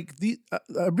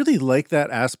really like that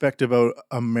aspect about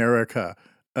America.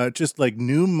 Just like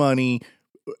new money,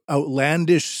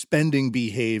 outlandish spending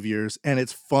behaviors, and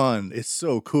it's fun. It's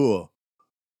so cool.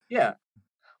 Yeah.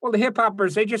 Well, the hip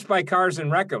hoppers, they just buy cars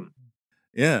and wreck them.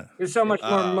 Yeah. There's so much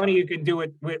more money you can do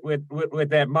with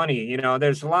that money.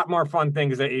 There's a lot more fun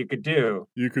things that you could do.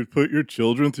 You could put your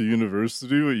children through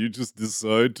university, or you just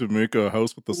decide to make a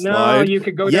house with a slide. No, you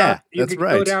could go down. You that's could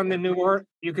right. Go down to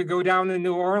you could go down to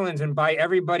New Orleans and buy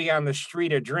everybody on the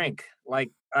street a drink,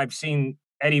 like I've seen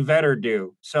Eddie Vedder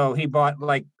do. So he bought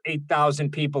like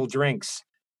 8,000 people drinks.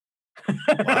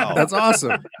 Wow. That's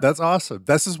awesome. That's awesome.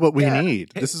 This is what we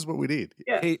need. This is what we need.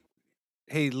 Yeah.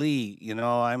 Hey, Lee,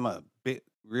 I'm a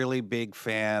really big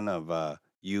fan of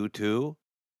U2.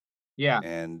 Yeah.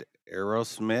 And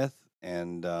Aerosmith.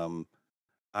 And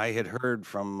I had heard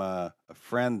from a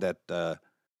friend that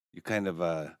you kind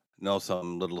of know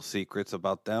some little secrets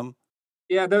about them.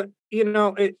 Yeah.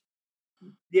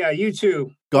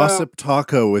 U2. Gossip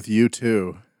Taco with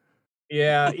U2.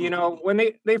 Yeah. When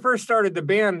they first started the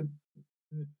band,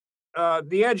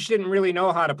 the Edge didn't really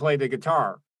know how to play the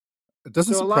guitar. It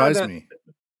doesn't surprise me.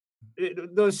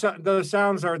 Those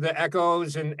sounds are the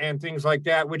echoes and things like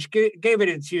that, which gave it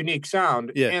its unique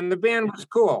sound. Yeah. And the band was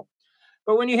cool.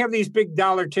 But when you have these big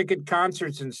dollar ticket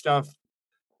concerts and stuff,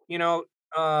 you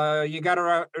got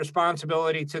a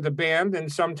responsibility to the band,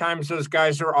 and sometimes those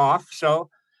guys are off.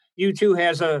 So U2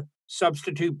 has a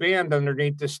substitute band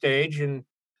underneath the stage,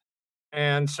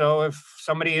 and so if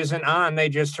somebody isn't on, they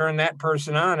just turn that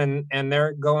person on, and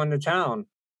they're going to town.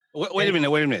 Wait a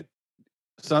minute.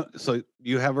 So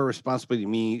you have a responsibility,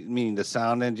 meaning the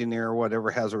sound engineer or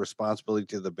whatever has a responsibility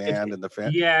to the band and the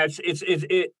fan. Yeah,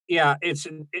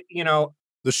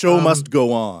 the show must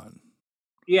go on.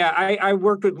 Yeah, I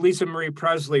worked with Lisa Marie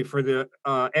Presley for the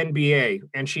NBA,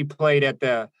 and she played at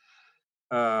the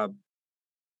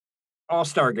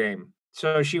All-Star game.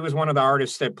 So she was one of the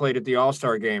artists that played at the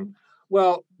All-Star game.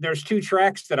 Well, there's 2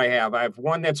 tracks that I have. I have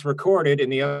one that's recorded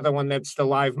and the other one that's the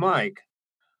live mic.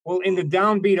 Well, in the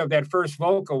downbeat of that first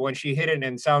vocal, when she hit it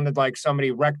and sounded like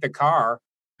somebody wrecked the car,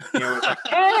 you know, it was like,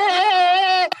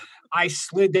 "Eh!" I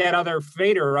slid that other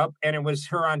fader up and it was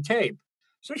her on tape.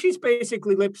 So she's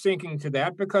basically lip syncing to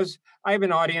that because I have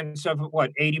an audience of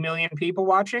 80 million people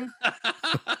watching.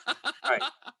 Right.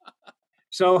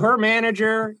 So her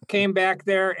manager came back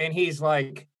there and he's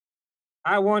like,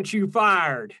 I want you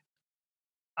fired.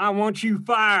 I want you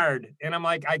fired. And I'm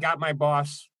like, I got my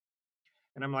boss.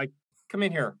 And I'm like, come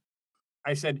in here.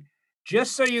 I said,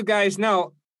 just so you guys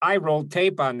know, I rolled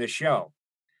tape on this show.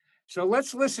 So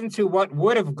let's listen to what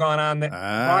would have gone on the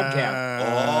broadcast.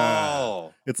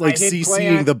 Oh. It's like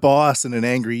CCing the boss in an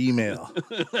angry email.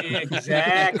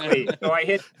 Exactly. So I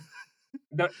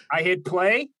hit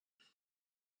play.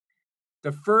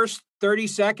 The first 30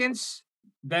 seconds,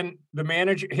 then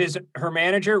her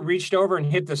manager reached over and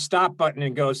hit the stop button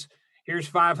and goes, here's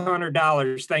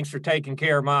 $500. Thanks for taking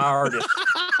care of my artist.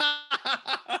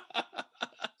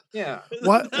 Yeah.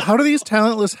 What? How do these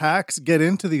talentless hacks get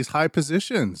into these high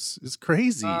positions? It's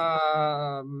crazy.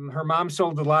 Her mom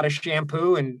sold a lot of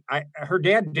shampoo, and her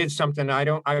dad did something.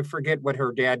 I forget what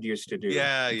her dad used to do.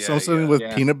 Yeah. Something with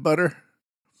peanut butter.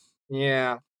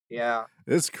 Yeah.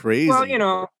 It's crazy.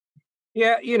 Well,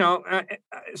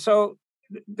 so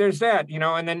there's that,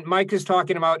 and then Mike is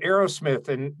talking about Aerosmith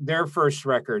and their first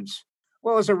records.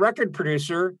 Well, as a record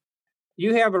producer,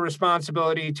 you have a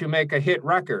responsibility to make a hit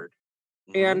record.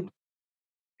 And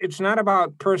it's not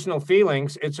about personal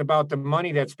feelings. It's about the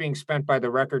money that's being spent by the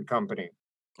record company.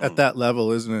 At that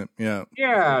level, isn't it? Yeah.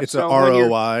 Yeah. It's an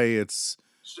ROI. It's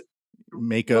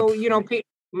makeup. Well,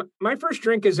 my first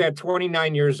drink is at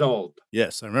 29 years old.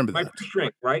 Yes, I remember that. My first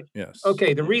drink, right? Yes.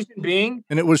 Okay, the reason being...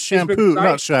 And it was shampoo,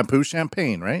 not shampoo,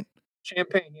 champagne, right?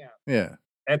 Champagne, yeah. Yeah.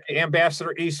 At the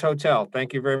Ambassador East Hotel.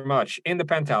 Thank you very much. In the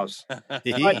penthouse. But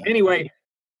anyway...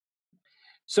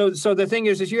 So the thing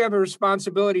is you have a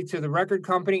responsibility to the record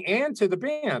company and to the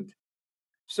band.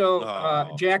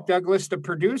 So Jack Douglas, the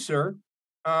producer,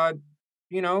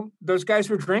 those guys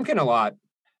were drinking a lot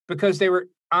because they were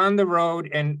on the road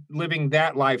and living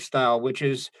that lifestyle, which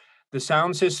is the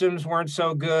sound systems weren't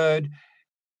so good.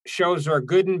 Shows are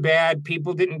good and bad.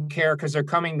 People didn't care because they're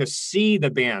coming to see the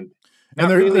band.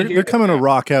 And they're coming to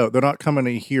rock out. They're not coming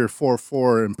to hear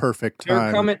 4/4 in perfect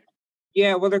time.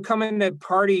 They're coming to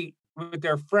party with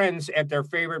their friends at their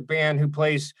favorite band who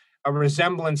plays a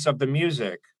resemblance of the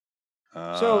music.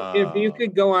 So if you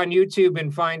could go on YouTube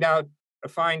and find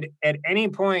at any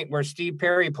point where Steve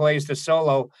Perry plays the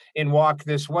solo in Walk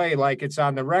This Way, like it's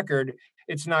on the record,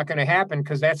 it's not going to happen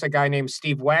because that's a guy named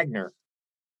Steve Wagner.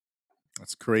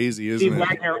 That's crazy, isn't it? Steve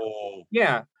Wagner.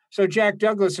 Yeah. So Jack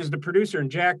Douglas is the producer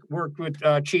and Jack worked with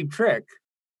Cheap Trick,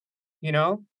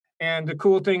 and the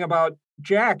cool thing about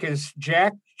Jack is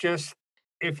Jack just,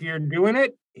 if you're doing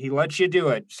it, he lets you do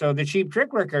it. So the Cheap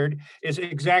Trick record is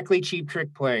exactly Cheap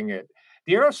Trick playing it.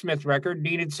 The Aerosmith record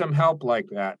needed some help like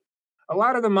that. A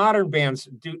lot of the modern bands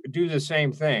do the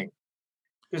same thing.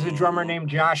 There's a drummer named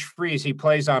Josh Freese. He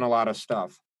plays on a lot of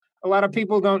stuff. A lot of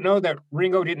people don't know that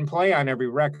Ringo didn't play on every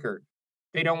record.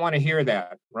 They don't want to hear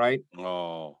that, right?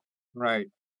 Oh. Right.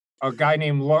 A guy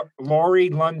named Laurie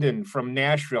London from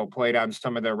Nashville played on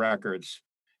some of their records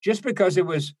just because it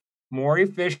was more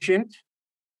efficient.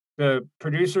 The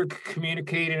producer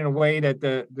communicated in a way that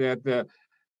the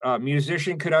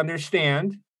musician could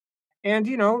understand, and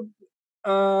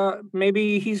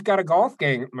maybe he's got a golf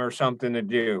game or something to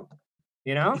do.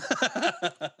 There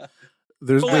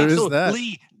is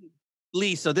that.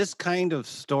 Lee. So this kind of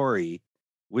story,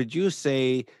 would you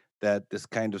say that this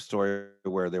kind of story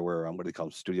where there were what do they call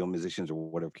them, studio musicians or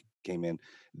whatever came in,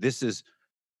 this is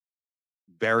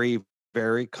very,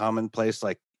 very commonplace,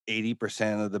 like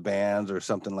 80% of the bands or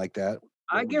something like that?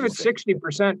 I give it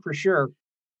 60% for sure.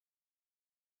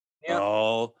 Yeah.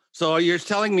 Oh, so you're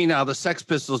telling me now the Sex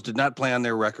Pistols did not play on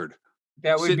their record?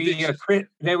 That would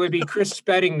be Chris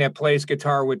Spedding that plays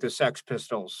guitar with the Sex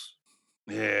Pistols.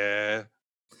 Yeah.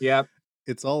 Yep.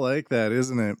 It's all like that,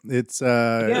 isn't it? It's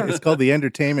it's called the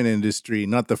entertainment industry,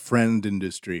 not the friend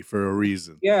industry, for a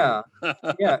reason. Yeah.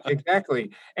 Yeah,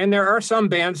 exactly. And there are some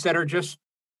bands that are just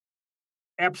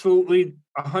absolutely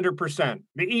 100%.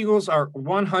 The Eagles are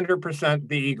 100%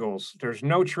 the Eagles. There's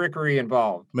no trickery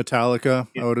involved. Metallica,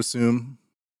 I would assume.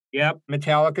 Yep.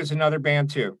 Metallica's another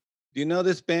band too. Do you know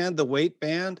this band, the Weight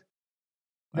Band?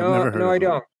 No, I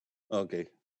don't. Okay.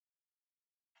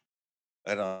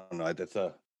 I don't know. That's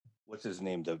what's his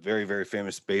name? The very, very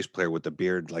famous bass player with the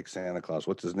beard like Santa Claus.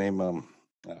 What's his name?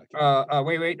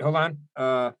 Wait, hold on.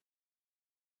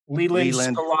 Leland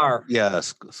Sklar. Yeah,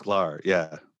 Sklar.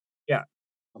 Yeah. Yeah.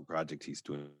 Some project he's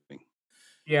doing.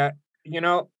 Yeah.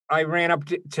 I ran up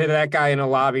to that guy in the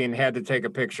lobby and had to take a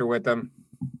picture with him.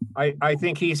 I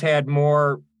think he's had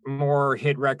more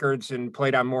hit records and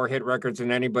played on more hit records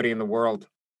than anybody in the world.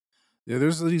 Yeah,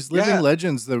 there's these living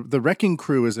legends. The Wrecking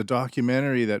Crew is a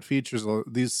documentary that features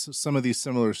some of these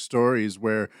similar stories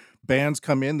where bands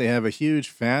come in, they have a huge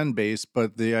fan base,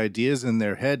 but the ideas in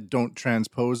their head don't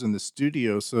transpose in the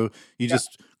studio. So you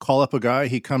just call up a guy,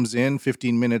 he comes in,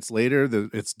 15 minutes later,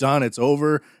 it's done, it's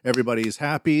over, everybody's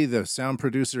happy. The sound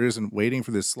producer isn't waiting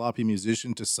for this sloppy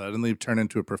musician to suddenly turn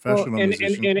into a professional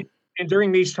musician. And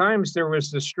during these times, there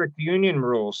was the strict union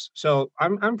rules. So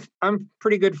I'm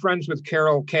pretty good friends with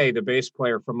Carol Kay, the bass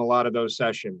player from a lot of those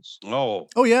sessions. Oh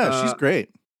yeah, she's great.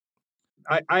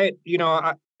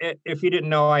 If you didn't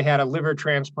know, I had a liver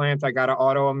transplant. I got an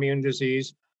autoimmune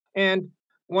disease, and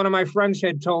one of my friends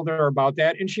had told her about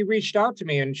that, and she reached out to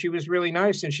me, and she was really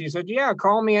nice, and she said, "Yeah,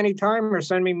 call me anytime or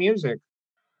send me music."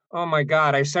 Oh my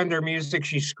God, I send her music.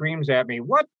 She screams at me.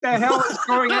 What the hell is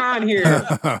going on here?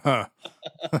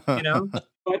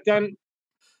 But then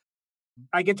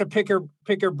I get to pick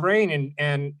her brain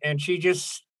and she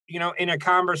just, in a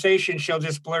conversation, she'll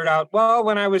just blurt out, well,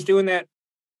 when I was doing that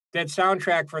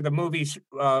soundtrack for the movie, Steve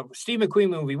McQueen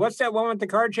movie, what's that one with the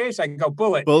car chase? I go,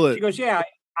 Bullet. She goes, yeah,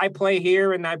 I play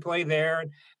here and I play there.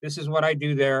 This is what I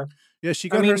do there. Yeah, she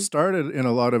got her started in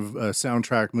a lot of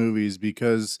soundtrack movies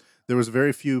because there was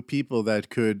very few people that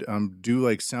could do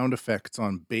like sound effects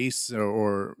on bass,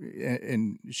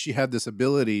 and she had this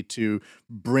ability to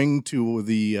bring to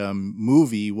the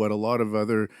movie what a lot of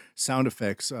other sound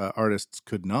effects artists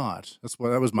could not.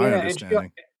 That was my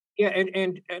understanding.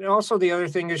 And also the other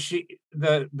thing is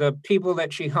the people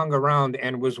that she hung around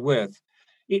and was with.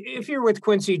 If you're with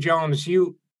Quincy Jones,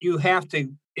 you have to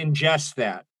ingest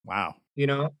that. Wow.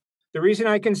 The reason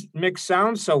I can mix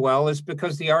sounds so well is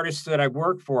because the artists that I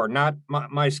work for, not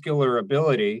my skill or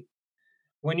ability.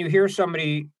 When you hear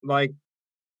somebody like,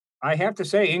 I have to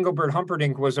say, Engelbert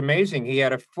Humperdinck was amazing. He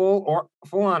had a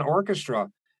full-on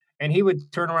orchestra, and he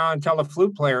would turn around and tell a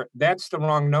flute player, "That's the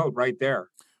wrong note right there."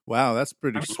 Wow, that's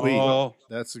pretty sweet.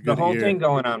 That's a good. The whole thing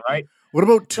going on, right? What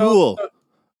about Tool?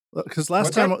 Because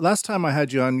last time I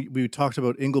had you on, we talked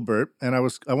about Engelbert, and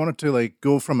I wanted to like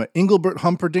go from an Engelbert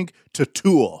Humperdinck to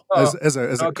Tool as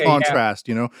a contrast,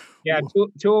 Yeah,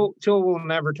 Tool will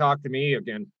never talk to me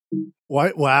again.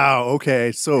 Why? Wow.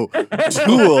 Okay, so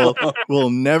Tool will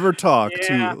never talk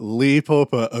to Lee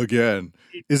Popa again.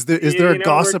 Is there a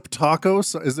gossip taco?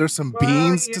 So is there some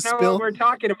beans to spill? What we're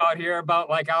talking about here about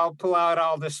like I'll pull out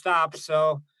all the stops.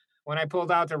 So when I pulled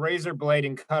out the razor blade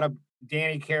and cut up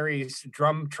Danny Carey's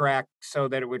drum track so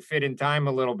that it would fit in time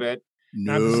a little bit.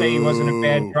 No. Not to say he wasn't a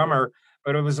bad drummer,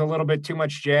 but it was a little bit too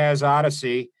much jazz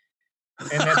Odyssey.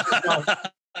 And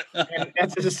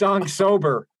that's the song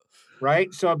Sober,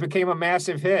 right? So it became a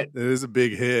massive hit. It is a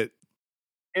big hit.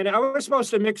 And I was supposed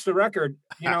to mix the record,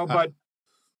 but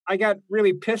I got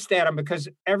really pissed at him because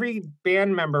every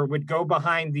band member would go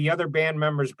behind the other band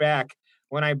member's back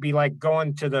when I'd be like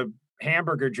going to the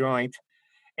hamburger joint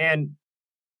and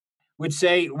would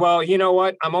say, well, you know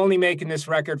what? I'm only making this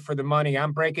record for the money.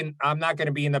 I'm not going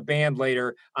to be in the band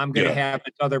later. I'm going to have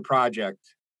this other project.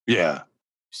 Yeah.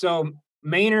 So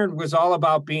Maynard was all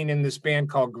about being in this band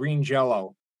called Green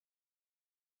Jello.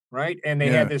 Right. And they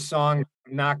had this song,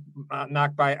 Knock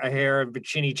by a Hair of a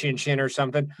Chinny Chin Chin or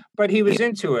something, but he was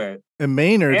into it. And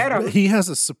Maynard, he has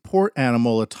a support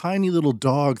animal, a tiny little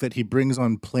dog that he brings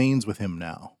on planes with him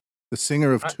now. The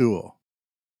singer of Tool.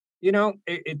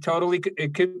 It totally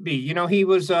could be. He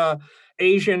was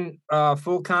Asian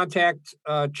full contact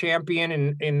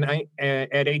champion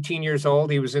at 18 years old.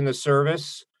 He was in the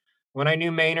service. When I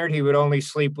knew Maynard, he would only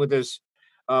sleep with his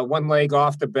one leg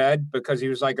off the bed because he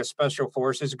was like a special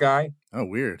forces guy. Oh,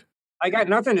 weird. I got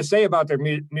nothing to say about their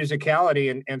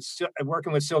musicality and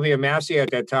working with Sylvia Massey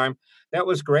at that time. That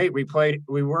was great. We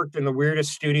worked in the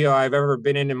weirdest studio I've ever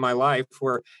been in my life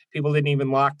where people didn't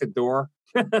even lock the door.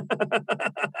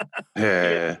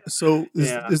 Yeah. So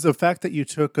is the fact that you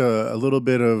took a little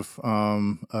bit of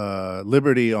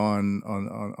liberty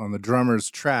on the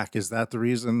drummer's track, is that the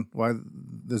reason why?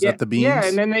 Is that the beans? Yeah,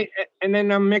 and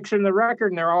then I'm mixing the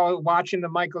record and they're all watching the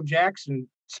Michael Jackson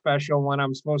special when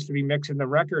I'm supposed to be mixing the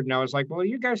record, and I was like, well,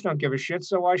 you guys don't give a shit,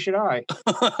 so why should I?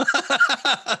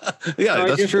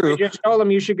 That's true. I just told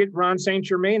them you should get Ron St.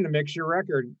 Germain to mix your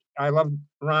record. I love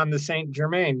Ron the St.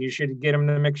 Germain. You should get him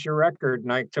to mix your record.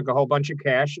 And I took a whole bunch of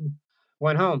cash and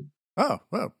went home. Oh,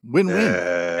 well,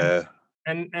 win-win.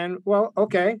 And well,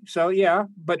 okay. So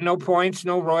but no points,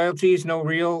 no royalties, no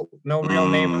real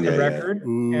name on the record.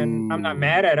 And I'm not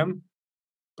mad at him.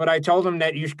 But I told him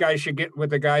that you guys should get with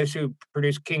the guys who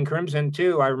produced King Crimson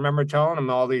too. I remember telling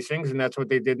them all these things, and that's what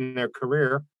they did in their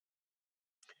career.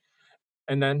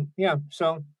 And then, yeah,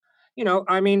 so,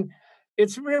 I mean,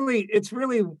 it's really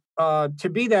to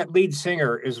be that lead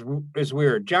singer is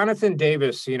weird. Jonathan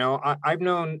Davis, I've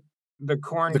known the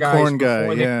Korn guys Korn guy,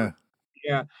 before yeah.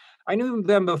 yeah, I knew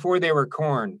them before they were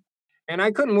Korn, and I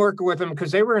couldn't work with them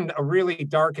because they were in a really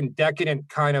dark and decadent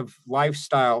kind of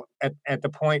lifestyle at the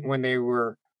point when they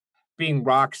were being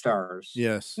rock stars.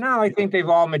 Yes. Now I think they've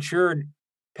all matured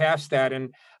past that,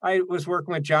 and I was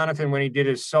working with Jonathan when he did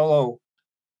his solo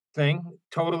thing,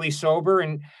 totally sober,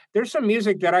 and there's some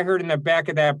music that I heard in the back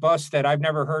of that bus that I've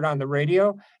never heard on the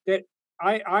radio that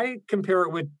I compare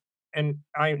it with, and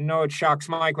I know it shocks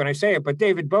Mike when I say it, but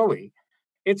David Bowie.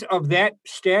 It's of that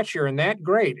stature and that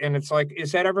great. And it's like,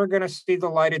 is that ever going to see the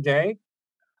light of day?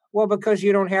 Well, because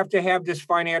you don't have to have this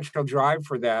financial drive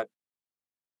for that.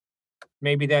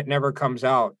 Maybe that never comes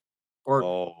out.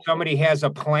 Or somebody has a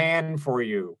plan for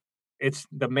you. It's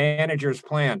the manager's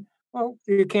plan. Well,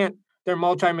 you can't, they're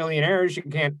multimillionaires. You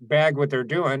can't bag what they're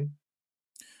doing.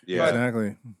 Yeah, exactly.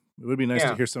 It would be nice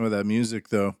to hear some of that music,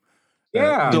 though.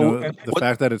 Yeah. The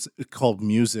fact that it's called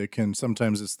music, and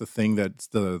sometimes it's the thing that's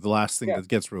the last thing that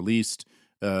gets released.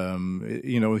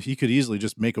 He could easily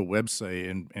just make a website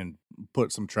and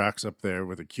put some tracks up there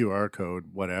with a QR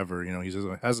code, whatever. He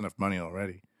has enough money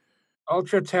already.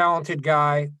 Ultra talented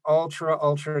guy,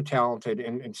 ultra talented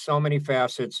in so many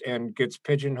facets, and gets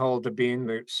pigeonholed to being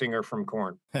the singer from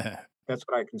Korn. That's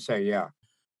what I can say. Yeah.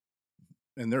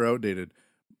 And they're outdated.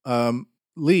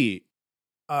 Lee,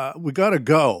 we got to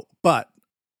go, but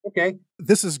okay,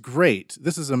 this is great.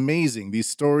 This is amazing. These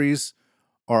stories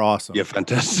are awesome. Yeah,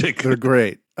 fantastic. They're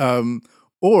great.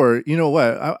 Or you know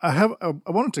what? I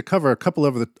wanted to cover a couple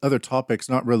of the other topics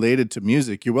not related to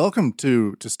music. You're welcome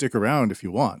to stick around if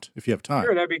you want, if you have time.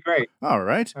 Sure, that'd be great. All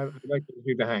right. I'd like to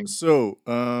do the hang. So,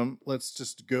 let's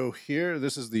just go here.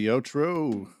 This is the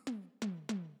outro.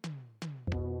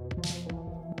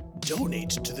 Donate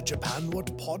to the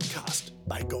Japanwood podcast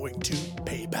by going to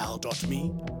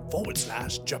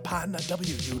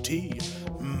paypal.me/JapanWUT.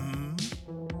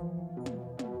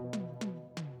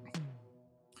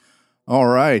 All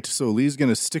right. So Lee's going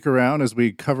to stick around as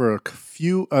we cover a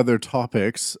few other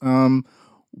topics.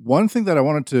 One thing that I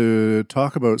wanted to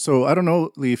talk about, so I don't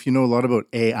know, Lee, if you know a lot about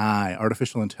AI,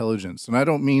 artificial intelligence, and I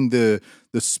don't mean the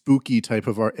spooky type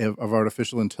of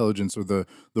artificial intelligence or the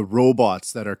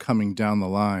robots that are coming down the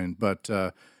line, but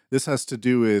this has to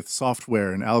do with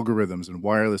software and algorithms and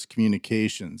wireless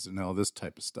communications and all this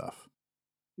type of stuff.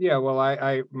 Yeah, well,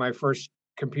 I my first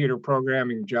computer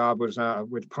programming job was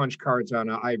with punch cards on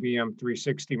an IBM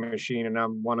 360 machine, and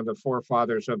I'm one of the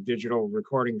forefathers of digital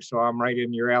recording, so I'm right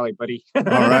in your alley, buddy. All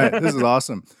right, this is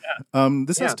awesome.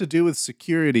 This has to do with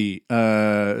security.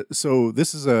 So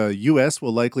this is U.S.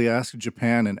 will likely ask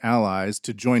Japan and allies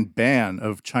to join ban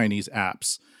of Chinese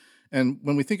apps. And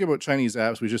when we think about Chinese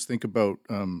apps, we just think about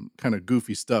kind of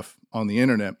goofy stuff on the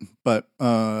internet. But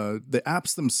the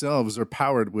apps themselves are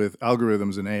powered with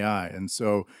algorithms and AI. And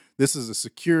so this is a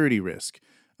security risk.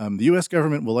 The U.S.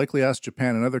 government will likely ask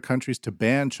Japan and other countries to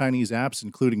ban Chinese apps,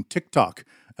 including TikTok,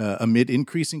 amid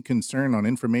increasing concern on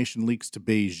information leaks to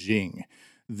Beijing.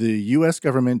 The U.S.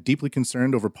 government, deeply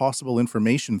concerned over possible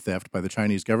information theft by the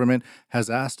Chinese government, has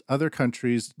asked other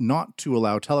countries not to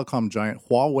allow telecom giant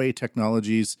Huawei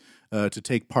Technologies to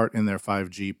take part in their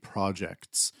 5G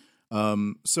projects.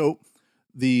 So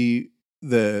the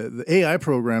AI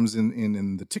programs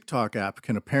in the TikTok app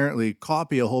can apparently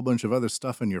copy a whole bunch of other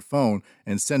stuff on your phone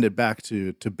and send it back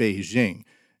to Beijing.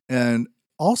 And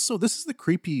also, this is the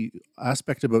creepy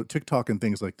aspect about TikTok and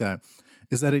things like that,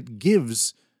 is that it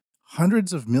gives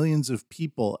hundreds of millions of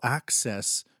people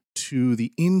access to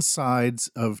the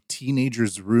insides of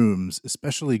teenagers' rooms,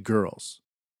 especially girls.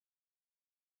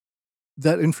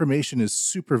 That information is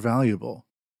super valuable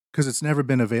because it's never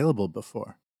been available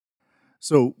before.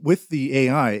 So with the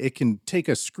AI, it can take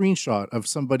a screenshot of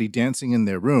somebody dancing in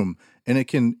their room, and it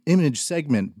can image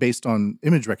segment based on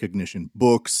image recognition,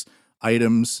 books,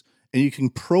 items, and you can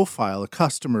profile a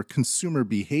consumer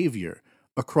behavior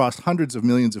across hundreds of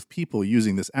millions of people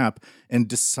using this app and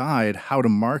decide how to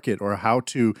market or how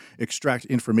to extract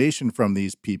information from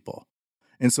these people.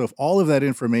 And so if all of that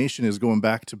information is going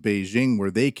back to Beijing,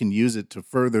 where they can use it to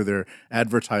further their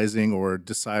advertising or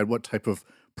decide what type of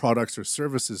products or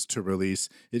services to release,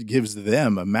 it gives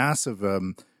them a massive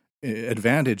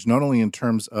advantage, not only in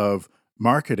terms of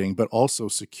marketing, but also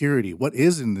security. What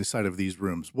is inside of these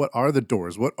rooms? What are the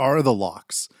doors? What are the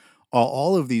locks?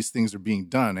 All of these things are being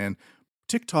done. And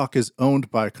TikTok is owned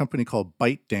by a company called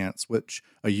ByteDance, which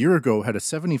a year ago had a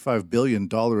 $75 billion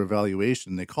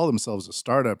valuation. They call themselves a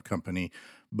startup company,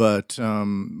 but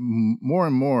more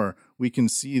and more we can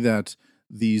see that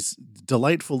these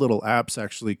delightful little apps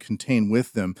actually contain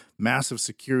with them massive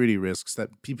security risks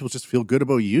that people just feel good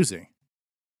about using.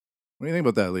 What do you think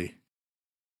about that, Lee?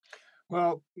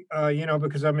 Well,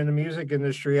 because I'm in the music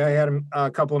industry, I had a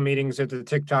couple of meetings at the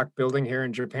TikTok building here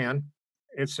in Japan.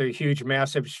 It's a huge,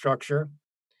 massive structure.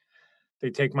 They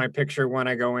take my picture when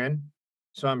I go in,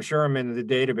 so I'm sure I'm in the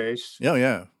database.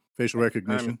 Yeah, facial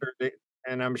recognition.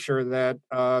 I'm sure that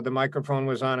the microphone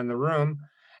was on in the room,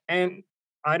 and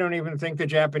I don't even think the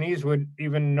Japanese would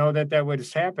even know that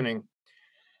was happening.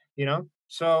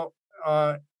 So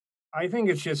I think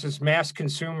it's just this mass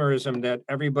consumerism that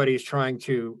everybody's trying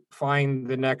to find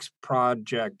the next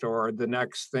project or the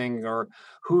next thing, or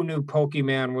who knew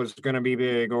Pokemon was going to be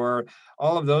big, or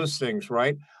all of those things,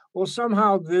 right? Well,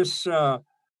 somehow this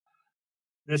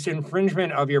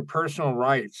infringement of your personal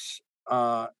rights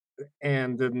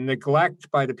and the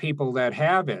neglect by the people that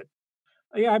have it.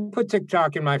 Yeah, I put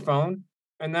TikTok in my phone,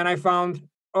 and then I found,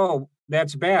 oh,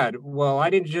 that's bad. Well, I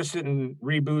didn't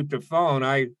reboot the phone.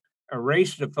 I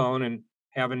erased the phone and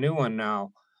have a new one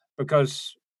now,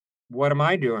 because what am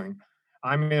I doing?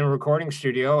 I'm in a recording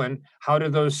studio, and how do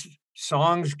those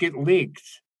songs get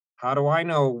leaked? How do I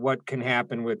know what can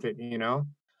happen with it,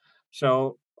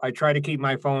 So I try to keep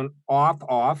my phone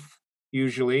off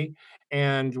usually.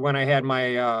 And when I had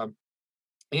my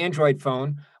Android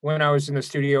phone, when I was in the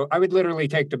studio, I would literally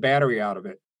take the battery out of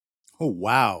it. Oh,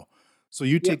 wow. So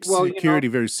you take security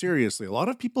very seriously. A lot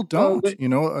of people don't,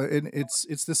 and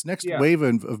it's this next wave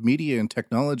of media and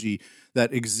technology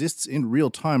that exists in real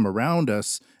time around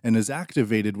us and is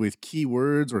activated with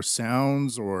keywords or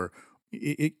sounds or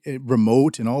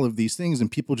remote and all of these things,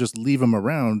 and people just leave them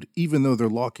around even though they're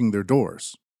locking their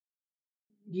doors.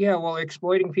 Yeah, well,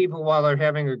 exploiting people while they're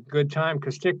having a good time,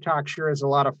 because TikTok sure is a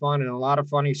lot of fun and a lot of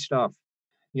funny stuff.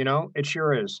 It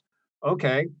sure is.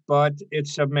 Okay, but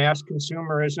it's a mass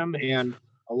consumerism and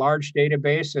a large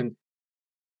database, and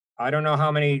I don't know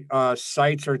how many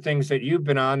sites or things that you've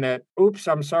been on that, oops,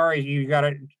 I'm sorry, you got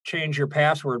to change your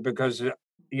password because,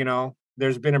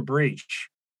 there's been a breach.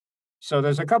 So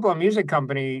there's a couple of music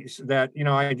companies that,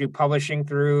 I do publishing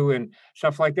through and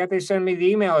stuff like that. They send me the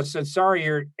email that said, sorry,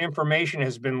 your information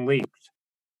has been leaked.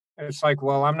 And it's like,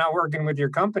 well, I'm not working with your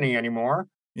company anymore.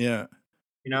 Yeah.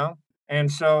 And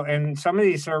some of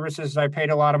these services I paid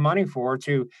a lot of money for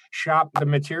to shop the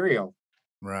material.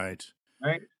 Right.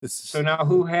 So now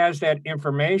who has that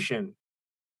information?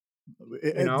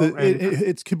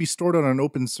 It could be stored on an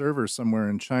open server somewhere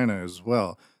in China as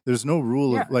well. There's no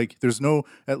rule of there's no,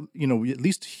 at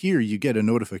least here you get a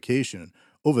notification.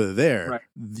 Over there,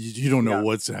 you don't know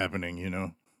what's happening,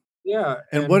 Yeah.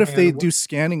 And what if they do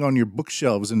scanning on your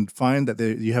bookshelves and find that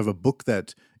you have a book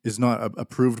that is not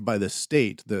approved by the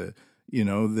state? They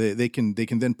can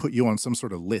then put you on some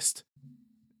sort of list.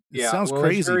 It sounds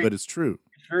crazy, but it's true.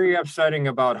 It's very upsetting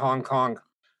about Hong Kong.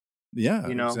 Yeah,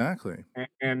 exactly.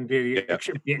 And the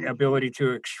ability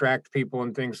to extract people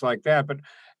and things like that. But,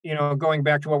 going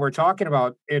back to what we're talking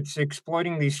about, it's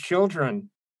exploiting these children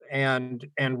and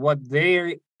what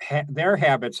their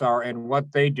habits are and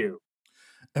what they do.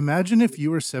 Imagine if you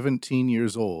were 17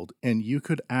 years old and you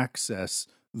could access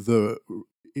the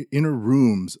inner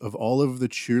rooms of all of the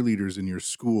cheerleaders in your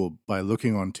school by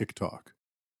looking on TikTok.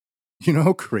 You know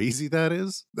how crazy that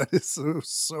is? That is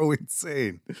so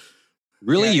insane.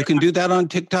 Really? You can do that on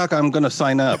TikTok? I'm going to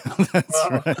sign up. That's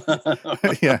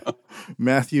right. Yeah.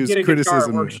 Matthew's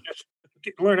criticism.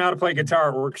 Learn how to play guitar.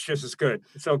 It works just as good.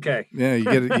 It's okay. Yeah, you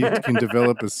can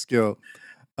develop a skill.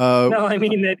 No, I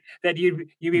mean that you'd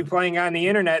be playing on the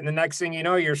internet, and the next thing you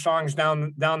know, your song's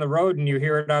down the road, and you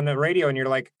hear it on the radio, and you're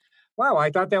like, "Wow, I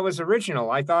thought that was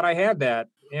original. I thought I had that."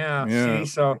 Yeah. See,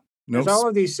 so there's all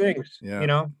of these things.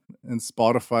 Yeah. And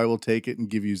Spotify will take it and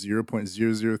give you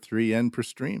 0.003 N per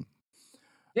stream.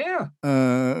 Yeah.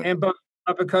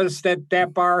 But because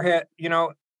that bar had,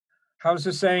 how's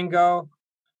the saying go?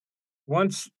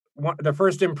 The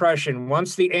first impression,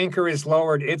 once the anchor is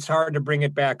lowered, it's hard to bring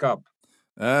it back up.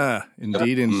 Ah,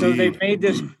 indeed. So they've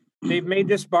made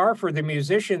this bar for the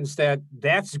musicians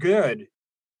that's good.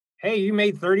 Hey, you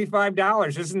made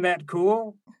 $35. Isn't that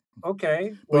cool?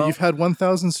 Okay. Well, you've had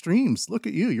 1,000 streams. Look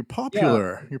at you. You're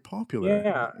popular. Yeah. You're popular.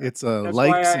 Yeah. It's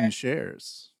likes and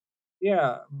shares.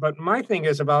 Yeah, but my thing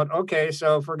is about, okay,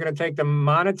 so if we're going to take the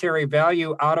monetary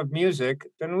value out of music,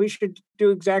 then we should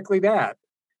do exactly that.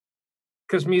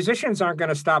 Because musicians aren't going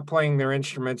to stop playing their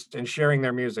instruments and sharing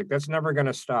their music. That's never going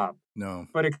to stop. No.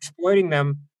 But exploiting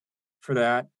them for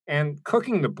that and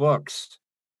cooking the books.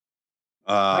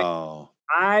 Oh.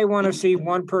 I want to see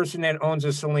one person that owns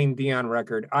a Celine Dion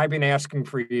record. I've been asking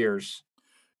for years.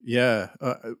 Yeah.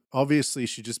 Obviously,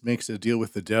 she just makes a deal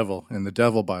with the devil, and the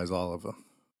devil buys all of them.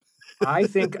 I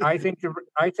think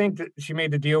that she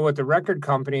made the deal with the record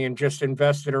company and just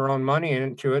invested her own money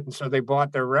into it, and so they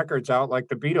bought their records out like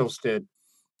the Beatles did.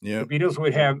 Yeah. The Beatles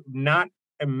would have not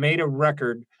made a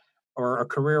record or a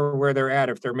career where they're at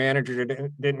if their manager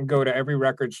didn't go to every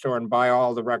record store and buy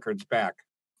all the records back.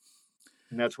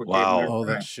 And that's what gave them their All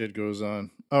that credit. shit goes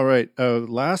on. All right.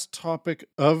 Last topic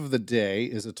of the day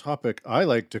is a topic I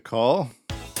like to call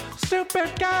Stupid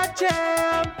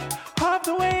Gaijin of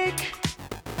the week.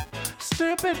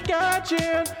 Stupid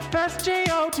Gaijin, that's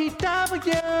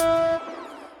GOTW.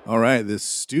 All right, this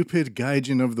stupid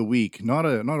gaijin of the week. Not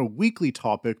a weekly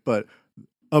topic, but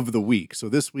of the week. So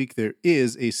this week there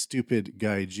is a stupid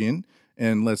gaijin,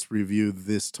 and let's review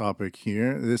this topic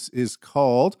here. This is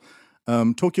called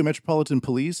Tokyo Metropolitan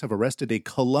Police have arrested a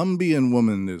Colombian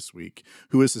woman this week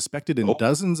who is suspected in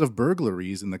dozens of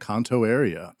burglaries in the Kanto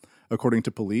area. According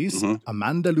to police,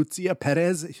 Amanda Lucia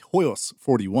Perez Hoyos,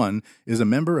 41, is a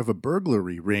member of a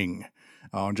burglary ring.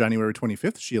 On January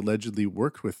 25th, she allegedly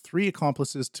worked with 3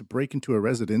 accomplices to break into a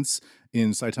residence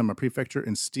in Saitama Prefecture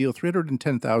and steal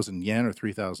 310,000 yen or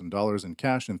 $3,000 in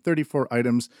cash and 34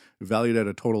 items valued at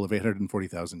a total of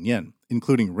 840,000 yen,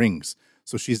 including rings.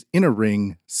 So she's in a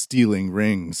ring stealing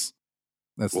rings.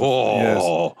 That's he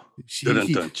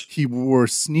wore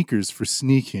sneakers for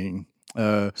sneaking.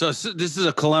 So this is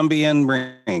a Colombian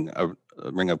ring, a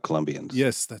ring of Colombians.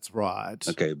 Yes, that's right.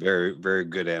 Okay, very, very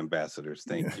good ambassadors.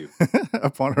 Thank you.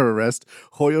 Upon her arrest,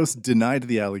 Hoyos denied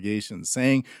the allegations,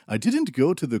 saying, "I didn't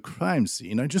go to the crime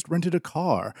scene. I just rented a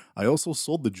car. I also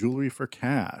sold the jewelry for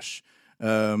cash."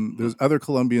 There's other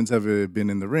Colombians have been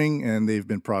in the ring, and they've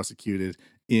been prosecuted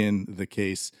in the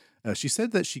case. She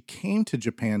said that she came to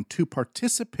Japan to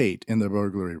participate in the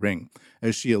burglary ring,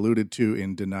 as she alluded to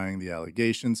in denying the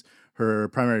allegations. Her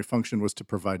primary function was to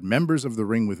provide members of the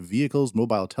ring with vehicles,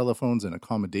 mobile telephones, and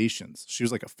accommodations. She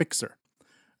was like a fixer.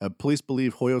 Police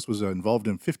believe Hoyos was involved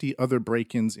in 50 other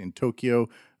break-ins in Tokyo.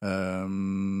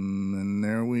 And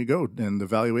there we go. And the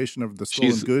valuation of the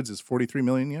stolen goods is 43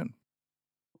 million yen.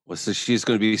 Well, so she's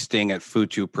going to be staying at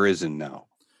Fuchu prison now.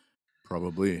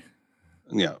 Probably.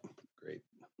 Yeah. Great.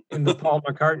 In the Paul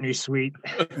McCartney suite.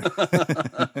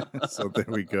 So there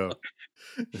we go.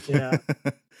 Yeah.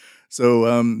 So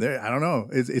I don't know.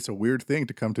 It's a weird thing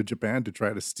to come to Japan to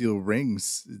try to steal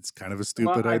rings. It's kind of a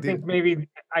stupid idea.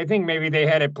 I think maybe they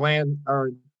had it planned,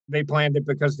 or they planned it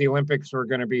because the Olympics were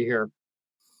going to be here,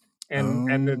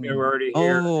 and they were already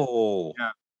here. Oh,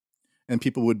 yeah. And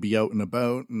people would be out and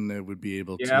about, and they would be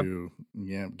able to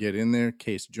get in there,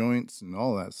 case joints, and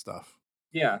all that stuff.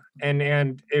 Yeah,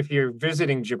 and if you're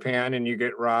visiting Japan and you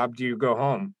get robbed, you go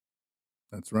home.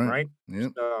 That's right. Right. Yeah.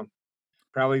 So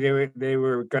probably they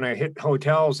were going to hit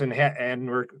hotels and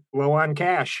were low on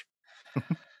cash.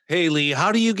 Hey, Lee,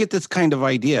 how do you get this kind of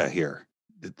idea here?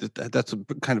 That's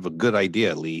kind of a good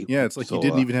idea, Lee. Yeah, it's like you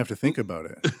didn't even have to think about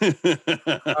it.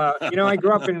 I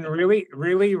grew up in really,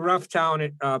 really rough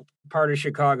town part of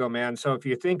Chicago, man. So if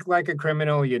you think like a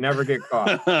criminal, you never get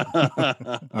caught.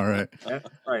 All right.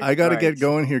 Right. I got to get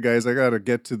going here, guys. I got to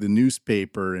get to the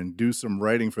newspaper and do some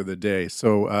writing for the day.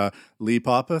 So, Lee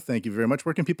Papa, thank you very much.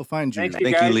 Where can people find you?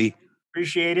 Thank you, Lee.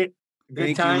 Appreciate it. Good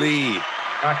Thank time. you, Lee.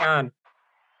 Rock on.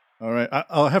 All right.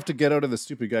 I'll have to get out of the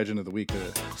stupid gaijin of the week.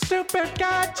 Stupid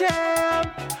gaijin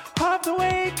of the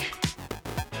week.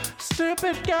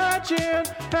 Stupid gaijin,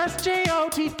 that's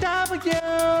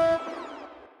GOTW.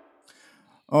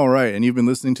 All right. And you've been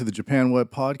listening to the Japan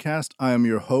What Podcast. I am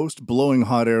your host, blowing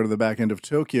hot air to the back end of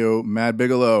Tokyo, Matt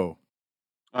Bigelow.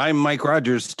 I'm Mike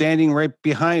Rogers, standing right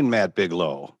behind Matt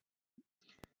Bigelow.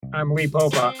 I'm Lee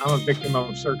Popa. I'm a victim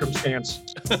of circumstance.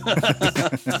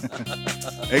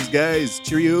 Thanks, guys.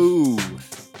 Cheerio.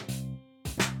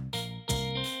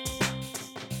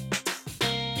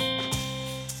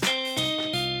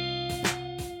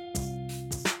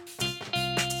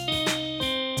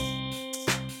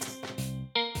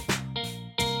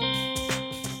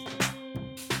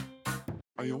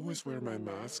 I always wear my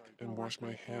mask and wash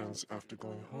my hands after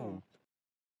going home.